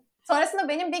beklemedik. Sonrasında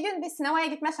benim bir gün bir sinemaya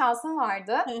gitme şansım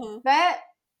vardı. Ve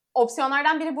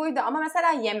opsiyonlardan biri buydu ama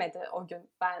mesela yemedi o gün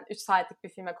ben 3 saatlik bir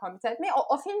filme komite etmeyi.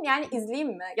 O film yani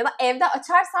izleyeyim mi? Ya da evde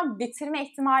açarsam bitirme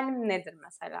ihtimalim nedir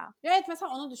mesela? Evet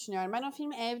mesela onu düşünüyorum. Ben o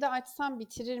filmi evde açsam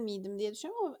bitirir miydim diye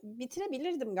düşünüyorum ama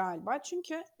bitirebilirdim galiba.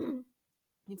 Çünkü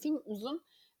film uzun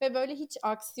ve böyle hiç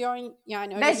aksiyon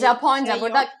yani öyle ve Japonca. Şey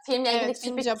burada yok. filmle ilgili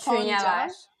küçük bir künye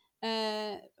var.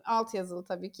 Alt yazılı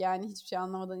tabii ki yani hiçbir şey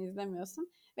anlamadan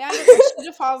izlemiyorsun. Ve yani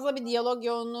aşırı fazla bir diyalog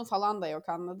yoğunluğu falan da yok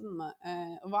anladın mı?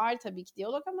 Var tabii ki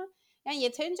diyalog ama yani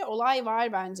yeterince olay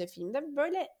var bence filmde.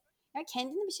 Böyle yani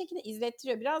kendini bir şekilde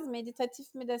izlettiriyor. Biraz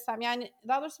meditatif mi desem yani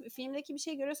daha doğrusu filmdeki bir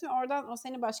şey görüyorsun ve oradan o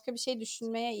seni başka bir şey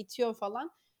düşünmeye itiyor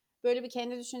falan. Böyle bir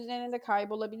kendi düşüncelerinde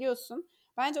kaybolabiliyorsun.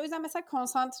 Bence o yüzden mesela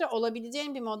konsantre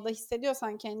olabileceğin bir modda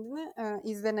hissediyorsan kendini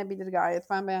izlenebilir gayet.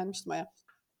 Ben beğenmiştim ya.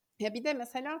 Ya bir de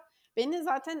mesela beni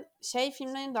zaten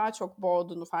filmlerin daha çok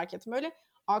boğduğunu fark ettim. Böyle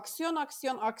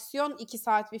aksiyon 2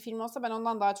 saat bir film olsa ben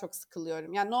ondan daha çok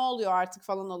sıkılıyorum. Yani ne oluyor artık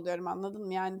falan oluyorum anladın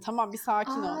mı? Yani tamam bir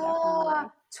sakin ol ya falan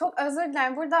oluyorum. Çok özür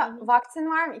dilerim. Burada vaktin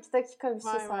var mı? 2 dakika bir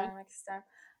şey söylemek istiyorum.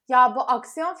 Ya bu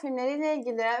aksiyon filmleriyle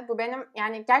ilgili bu benim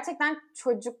yani gerçekten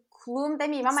çocukluğum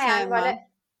demeyeyim ama yani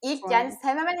böyle yani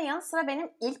sevmemenin yanı sıra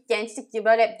benim ilk gençlik gibi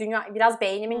böyle biraz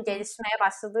beynimin gelişmeye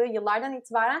başladığı yıllardan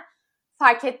itibaren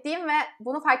fark ettiğim ve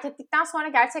bunu fark ettikten sonra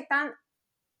gerçekten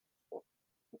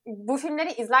bu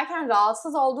filmleri izlerken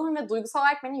rahatsız olduğum ve duygusal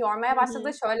olarak beni yormaya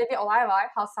başladığı şöyle bir olay var.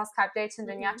 Hassas kalpler için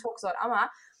dünya çok zor ama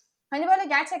hani böyle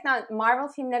gerçekten Marvel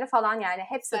filmleri falan yani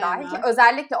hepsi dahil ki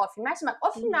özellikle o filmler. Şimdi bak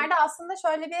o filmlerde aslında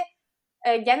şöyle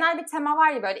bir genel bir tema var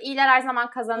ya böyle iyiler her zaman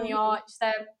kazanıyor,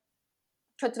 işte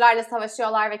kötülerle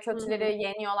savaşıyorlar ve kötüleri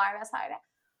yeniyorlar vesaire.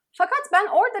 Fakat ben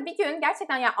orada bir gün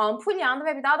gerçekten ya ampul yandı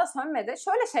ve bir daha da sönmedi.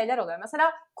 Şöyle şeyler oluyor.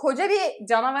 Mesela koca bir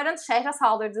canavarın şehre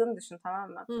saldırdığını düşün, tamam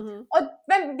mı?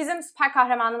 Ve bizim süper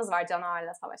kahramanımız var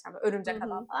canavarla savaşan. Örümcek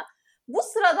adam falan. Bu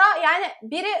sırada yani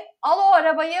biri al o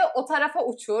arabayı o tarafa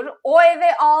uçur, o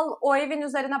eve al, o evin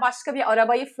üzerine başka bir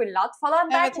arabayı fırlat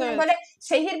falan derken böyle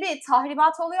şehir bir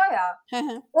tahribat oluyor ya.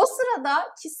 O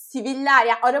sırada ki siviller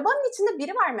yani arabanın içinde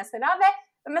biri var mesela ve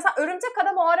mesela örümcek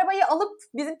adam o arabayı alıp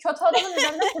bizim kötü adamın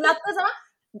üzerine fırlattığı zaman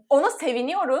ona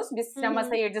seviniyoruz biz sinema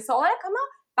seyircisi olarak ama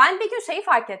ben bir gün şeyi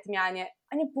fark ettim yani.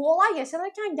 Hani bu olay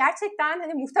yaşanırken gerçekten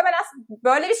hani muhtemelen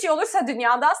böyle bir şey olursa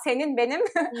dünyada senin benim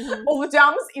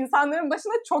olacağımız insanların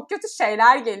başına çok kötü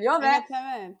şeyler geliyor ve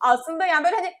Evet. aslında yani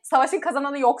böyle hani savaşın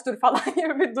kazananı yoktur falan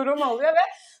gibi bir durum oluyor ve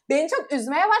beni çok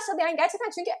üzmeye başladı yani gerçekten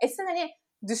çünkü Esin hani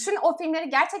düşün o filmleri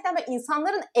gerçekten böyle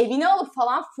insanların evine alıp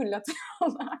falan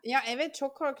fırlatıyorlar. Ya evet,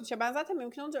 çok korkunç. Ya ben zaten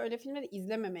mümkün olunca öyle filmleri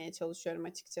izlememeye çalışıyorum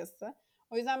açıkçası.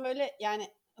 O yüzden böyle yani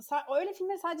öyle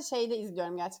filmleri sadece şeyde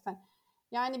izliyorum gerçekten.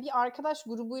 Yani bir arkadaş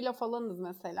grubuyla falanız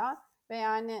mesela ve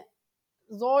yani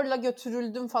zorla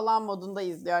götürüldüm falan modunda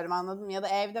izliyorum, anladın mı? Ya da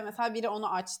evde mesela biri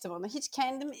onu açtı bana. Hiç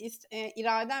kendim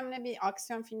irademle bir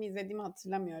aksiyon filmi izlediğimi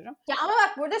hatırlamıyorum. Ya ama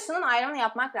bak burada şunun ayrımını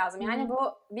yapmak lazım. Yani bu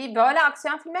bir böyle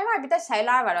aksiyon filmleri var bir de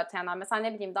şeyler var öte yandan. Mesela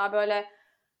ne bileyim daha böyle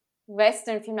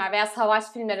western filmler veya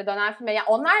savaş filmleri, dönem filmleri. Yani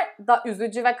onlar da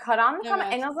üzücü ve karanlık ama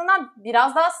en azından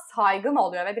biraz daha saygın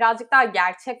oluyor ve birazcık daha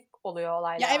gerçek oluyor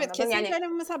olaylar. Ya evet, anladın? kesinlikle Yani, öyle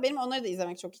ama mesela benim onları da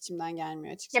izlemek çok içimden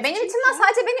gelmiyor açıkçası. ya benim içimden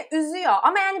sadece beni üzüyor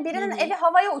ama yani birinin Hı-hı. eli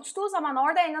havaya uçtuğu zaman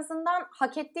orada en azından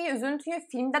hak ettiği üzüntüyü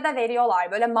filmde de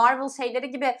veriyorlar. Böyle Marvel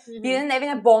şeyleri gibi birinin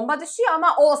evine bomba düşüyor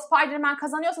ama o Spider-Man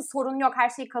kazanıyorsa sorun yok, her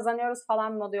şeyi kazanıyoruz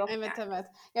falan modu yok Evet yani. evet.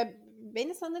 Ya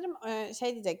beni sanırım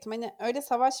şey diyecektim, hani öyle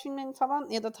savaş filmleri falan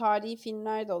ya da tarihi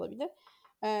filmler de olabilir.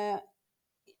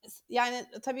 Yani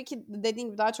tabii ki dediğin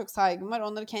gibi daha çok saygım var.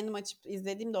 Onları kendim açıp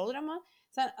izlediğim de olur ama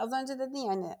sen az önce dedin ya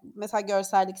hani mesela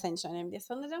görsellik senin için önemli diye.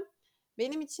 Sanırım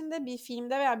benim için de bir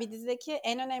filmde veya bir dizideki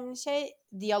en önemli şey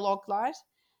diyaloglar.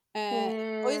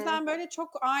 O yüzden böyle çok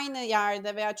aynı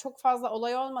yerde veya çok fazla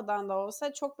olay olmadan da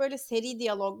olsa çok böyle seri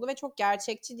diyaloglu ve çok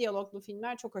gerçekçi diyaloglu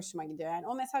filmler çok hoşuma gidiyor. Yani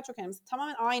o mesela çok önemli.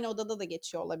 Tamamen aynı odada da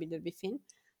geçiyor olabilir bir film.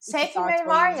 2 saat Filmleri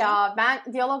var boyunca. ya,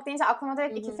 ben diyalog deyince aklıma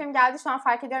direkt iki film geldi. Şu an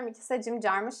fark ediyorum, ikisi de Jim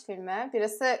Jarmusch filmi.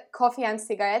 Birisi Coffee and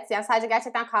Cigarettes. Yani sadece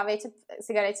gerçekten kahve içip,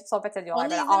 sigara içip sohbet ediyorlar.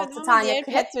 Onu Böyle izlemedim 6 ama tane diğeri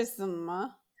klip. Patterson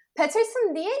mı?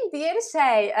 Patterson değil, diğeri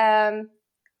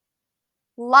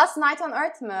Last Night on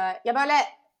Earth mü? Ya böyle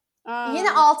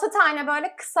yine 6 tane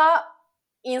böyle kısa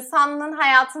insanlığın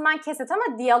hayatından kesit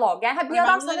ama diyalog. Yani bir Ben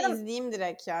adam bunları sanırım izleyeyim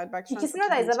direkt ya. Bak şu an çok ikisini de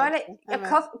ilgimi izle. Böyle çekti. ya Evet.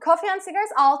 Coffee and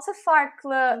Cigarettes 6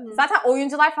 farklı zaten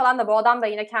oyuncular falan da bu adam da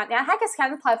yine kendi yani herkes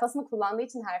kendi tayfasını kullandığı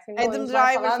için her filmde Adam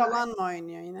oyuncular Driver falan. falan mı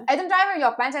oynuyor yine? Adam Driver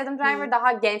yok. Bence Adam Driver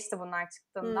daha gençti bunlar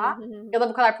çıktığında. Ya da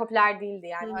bu kadar popüler değildi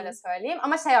yani öyle söyleyeyim.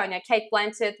 Ama şey oynuyor. Kate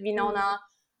Blanchett, Winona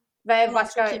ve Tamam,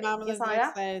 başka çok iyi. Ben bunları direkt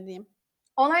insanlar. seyredeyim.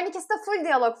 Onların ikisi de full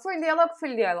diyalog, full diyalog,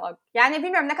 full diyalog. Yani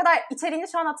bilmiyorum ne kadar içeriğini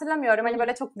şu an hatırlamıyorum. Hani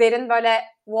böyle çok derin böyle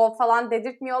wow falan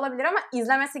dedirtmiyor olabilir ama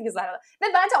izlemesi güzel. Ve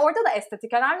bence orada da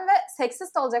estetik önemli ve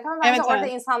seksist olacak ama bence orada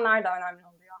insanlar da önemli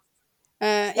oluyor. Ya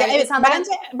Yani evet, insanların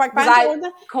bence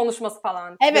orada konuşması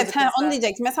falan. evet, onu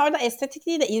diyecektim. Mesela orada estetik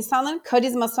değil de insanların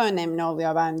karizması önemli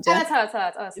oluyor bence.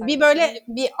 Evet. Bir böyle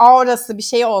bir aurası, bir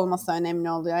şey olması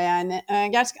önemli oluyor yani.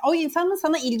 Gerçekten o insanın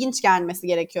sana ilginç gelmesi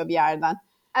gerekiyor bir yerden.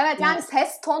 Evet yani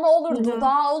ses tonu olur,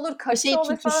 dudağı olur, Bir kaşı şey olur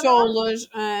falan tutuşu ama. olur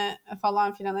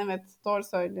falan filan. Evet, doğru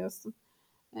söylüyorsun.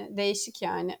 Değişik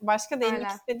yani. Başka değinmek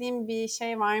Öyle. istediğim bir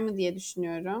şey var mı diye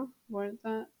düşünüyorum. Bu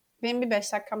arada benim bir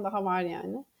 5 dakikam daha var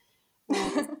yani.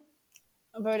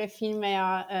 Böyle film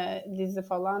veya dizi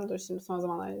falan. Dur şimdi son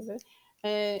zamanlarda izledim.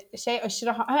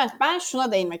 Aşırı... ben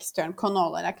şuna değinmek istiyorum konu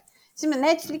olarak. Şimdi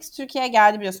Netflix Türkiye'ye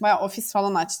geldi biliyorsun. Bayağı ofis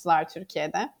falan açtılar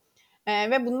Türkiye'de.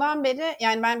 Ve bundan beri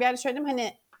yani ben bir yerde söyledim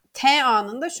hani T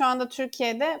anında şu anda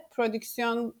Türkiye'de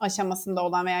prodüksiyon aşamasında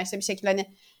olan veya işte bir şekilde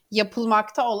hani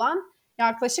yapılmakta olan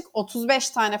yaklaşık 35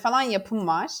 tane falan yapım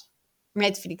var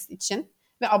Netflix için.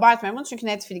 Ve abartmıyorum bunu çünkü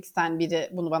Netflix'ten biri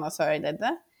bunu bana söyledi.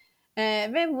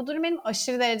 Ve bu durum benim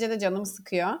aşırı derecede canımı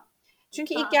sıkıyor.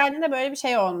 Çünkü ilk geldiğinde böyle bir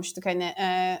şey olmuştuk hani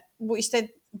bu işte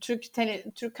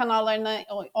Türk kanallarına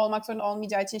olmak zorunda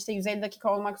olmayacağı için işte 150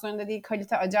 dakika olmak zorunda değil,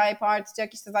 kalite acayip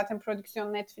artacak, işte zaten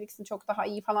prodüksiyon Netflix'in çok daha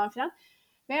iyi falan filan.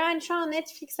 Ve yani şu an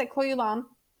Netflix'e koyulan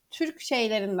Türk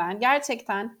şeylerinden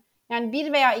gerçekten yani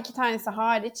bir veya iki tanesi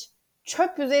hariç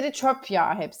çöp üzeri çöp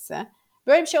ya hepsi.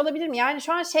 Böyle bir şey olabilir mi? Yani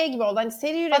şu an şey gibi oldu. Hani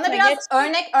seri üretime Bana biraz geçti.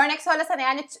 örnek söylesene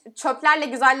yani çöplerle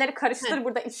güzelleri karıştır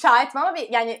burada ifşa etme ama bir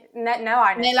yani ne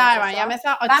var Neler var? şu Ya an?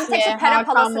 mesela Ben bir tek Atiye, şu Pera Hakan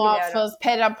Palas'ı biliyorum. Muhafız,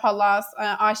 Pera Palas,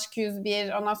 Aşk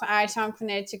 101, ondan sonra Erşan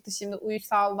Kuneri çıktı şimdi,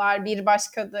 Uysallar, Bir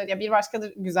Başkadır. Ya Bir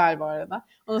Başkadır güzel bu arada.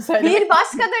 Onu söylemek. Bir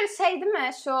başkadır şey değil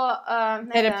mi? Şu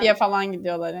Terapiye neydi? falan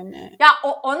gidiyorlar hani. Ya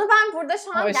onu ben burada şu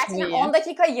O an aşırı gerçekten iyi. 10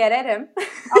 dakika yererim.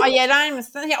 Aa, yerer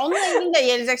misin? Ya onunla ilgili de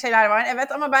yerilecek şeyler var.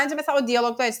 Evet ama bence mesela o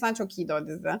diyaloglar açısından çok iyiydi o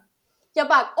dizi. Ya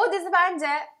bak o dizi bence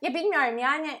ya bilmiyorum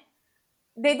yani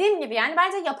dediğim gibi yani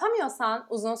bence yapamıyorsan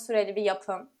uzun süreli bir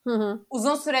yapım.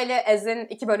 Uzun süreli Ezin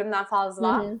 2 bölümden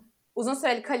fazla. Uzun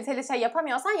süreli kaliteli şey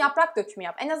yapamıyorsan yaprak dökümü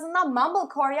yap. En azından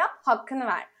Mumblecore yap, hakkını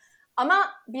ver. Ama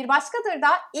bir başkadır da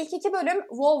ilk 2 bölüm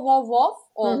wow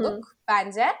olduk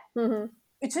bence.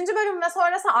 Üçüncü bölüm ve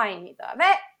sonrası aynıydı. Ve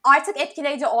artık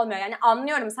etkileyici olmuyor. Yani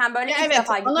anlıyorum sen böyle ilk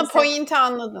defa gitmişsin. Ana point'i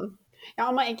anladım. Ya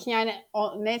ama yani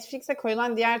o Netflix'e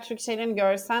koyulan diğer Türk şeylerini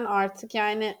görsen artık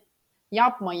yani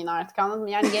yapmayın artık, anladın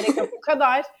mı? Yani gerek yok. Bu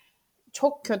kadar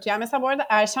çok kötü. Yani mesela bu arada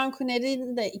Erşan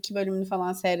Kuneri'nin de 2 bölümünü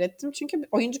falan seyrettim. Çünkü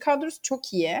oyuncu kadrosu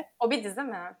çok iyi. O bir dizi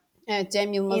mi? Evet,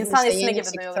 Cem Yılmaz'ın İnsan işte ismi yeni gibi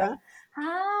çıktı. duyuluyor.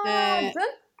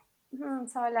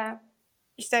 Söyle.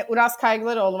 İşte Uras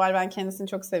Kaygılaroğlu var. Ben kendisini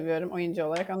çok seviyorum oyuncu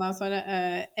olarak. Ondan sonra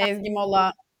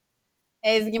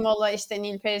Ezgi Mola, işte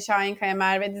Nilperi Şahinkaya,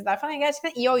 Merve Dizdar falan,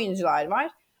 gerçekten iyi oyuncular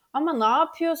var. Ama ne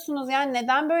yapıyorsunuz? Yani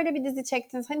neden böyle bir dizi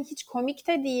çektiniz? Hani hiç komik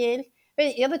de değil.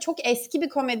 Ya da çok eski bir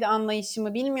komedi anlayışı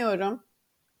mı bilmiyorum.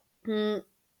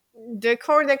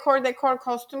 Dekor,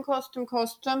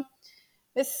 kostüm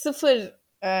ve sıfır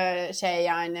şey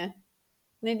yani.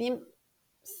 Ne diyeyim?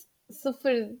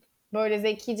 Sıfır böyle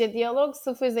zekice diyalog,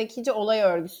 sıfır zekice olay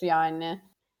örgüsü yani.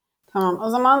 Tamam, o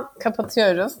zaman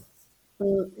kapatıyoruz.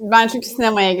 Ben çünkü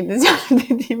sinemaya gideceğim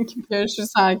dediğim gibi.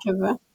 Görüşürüz herkese.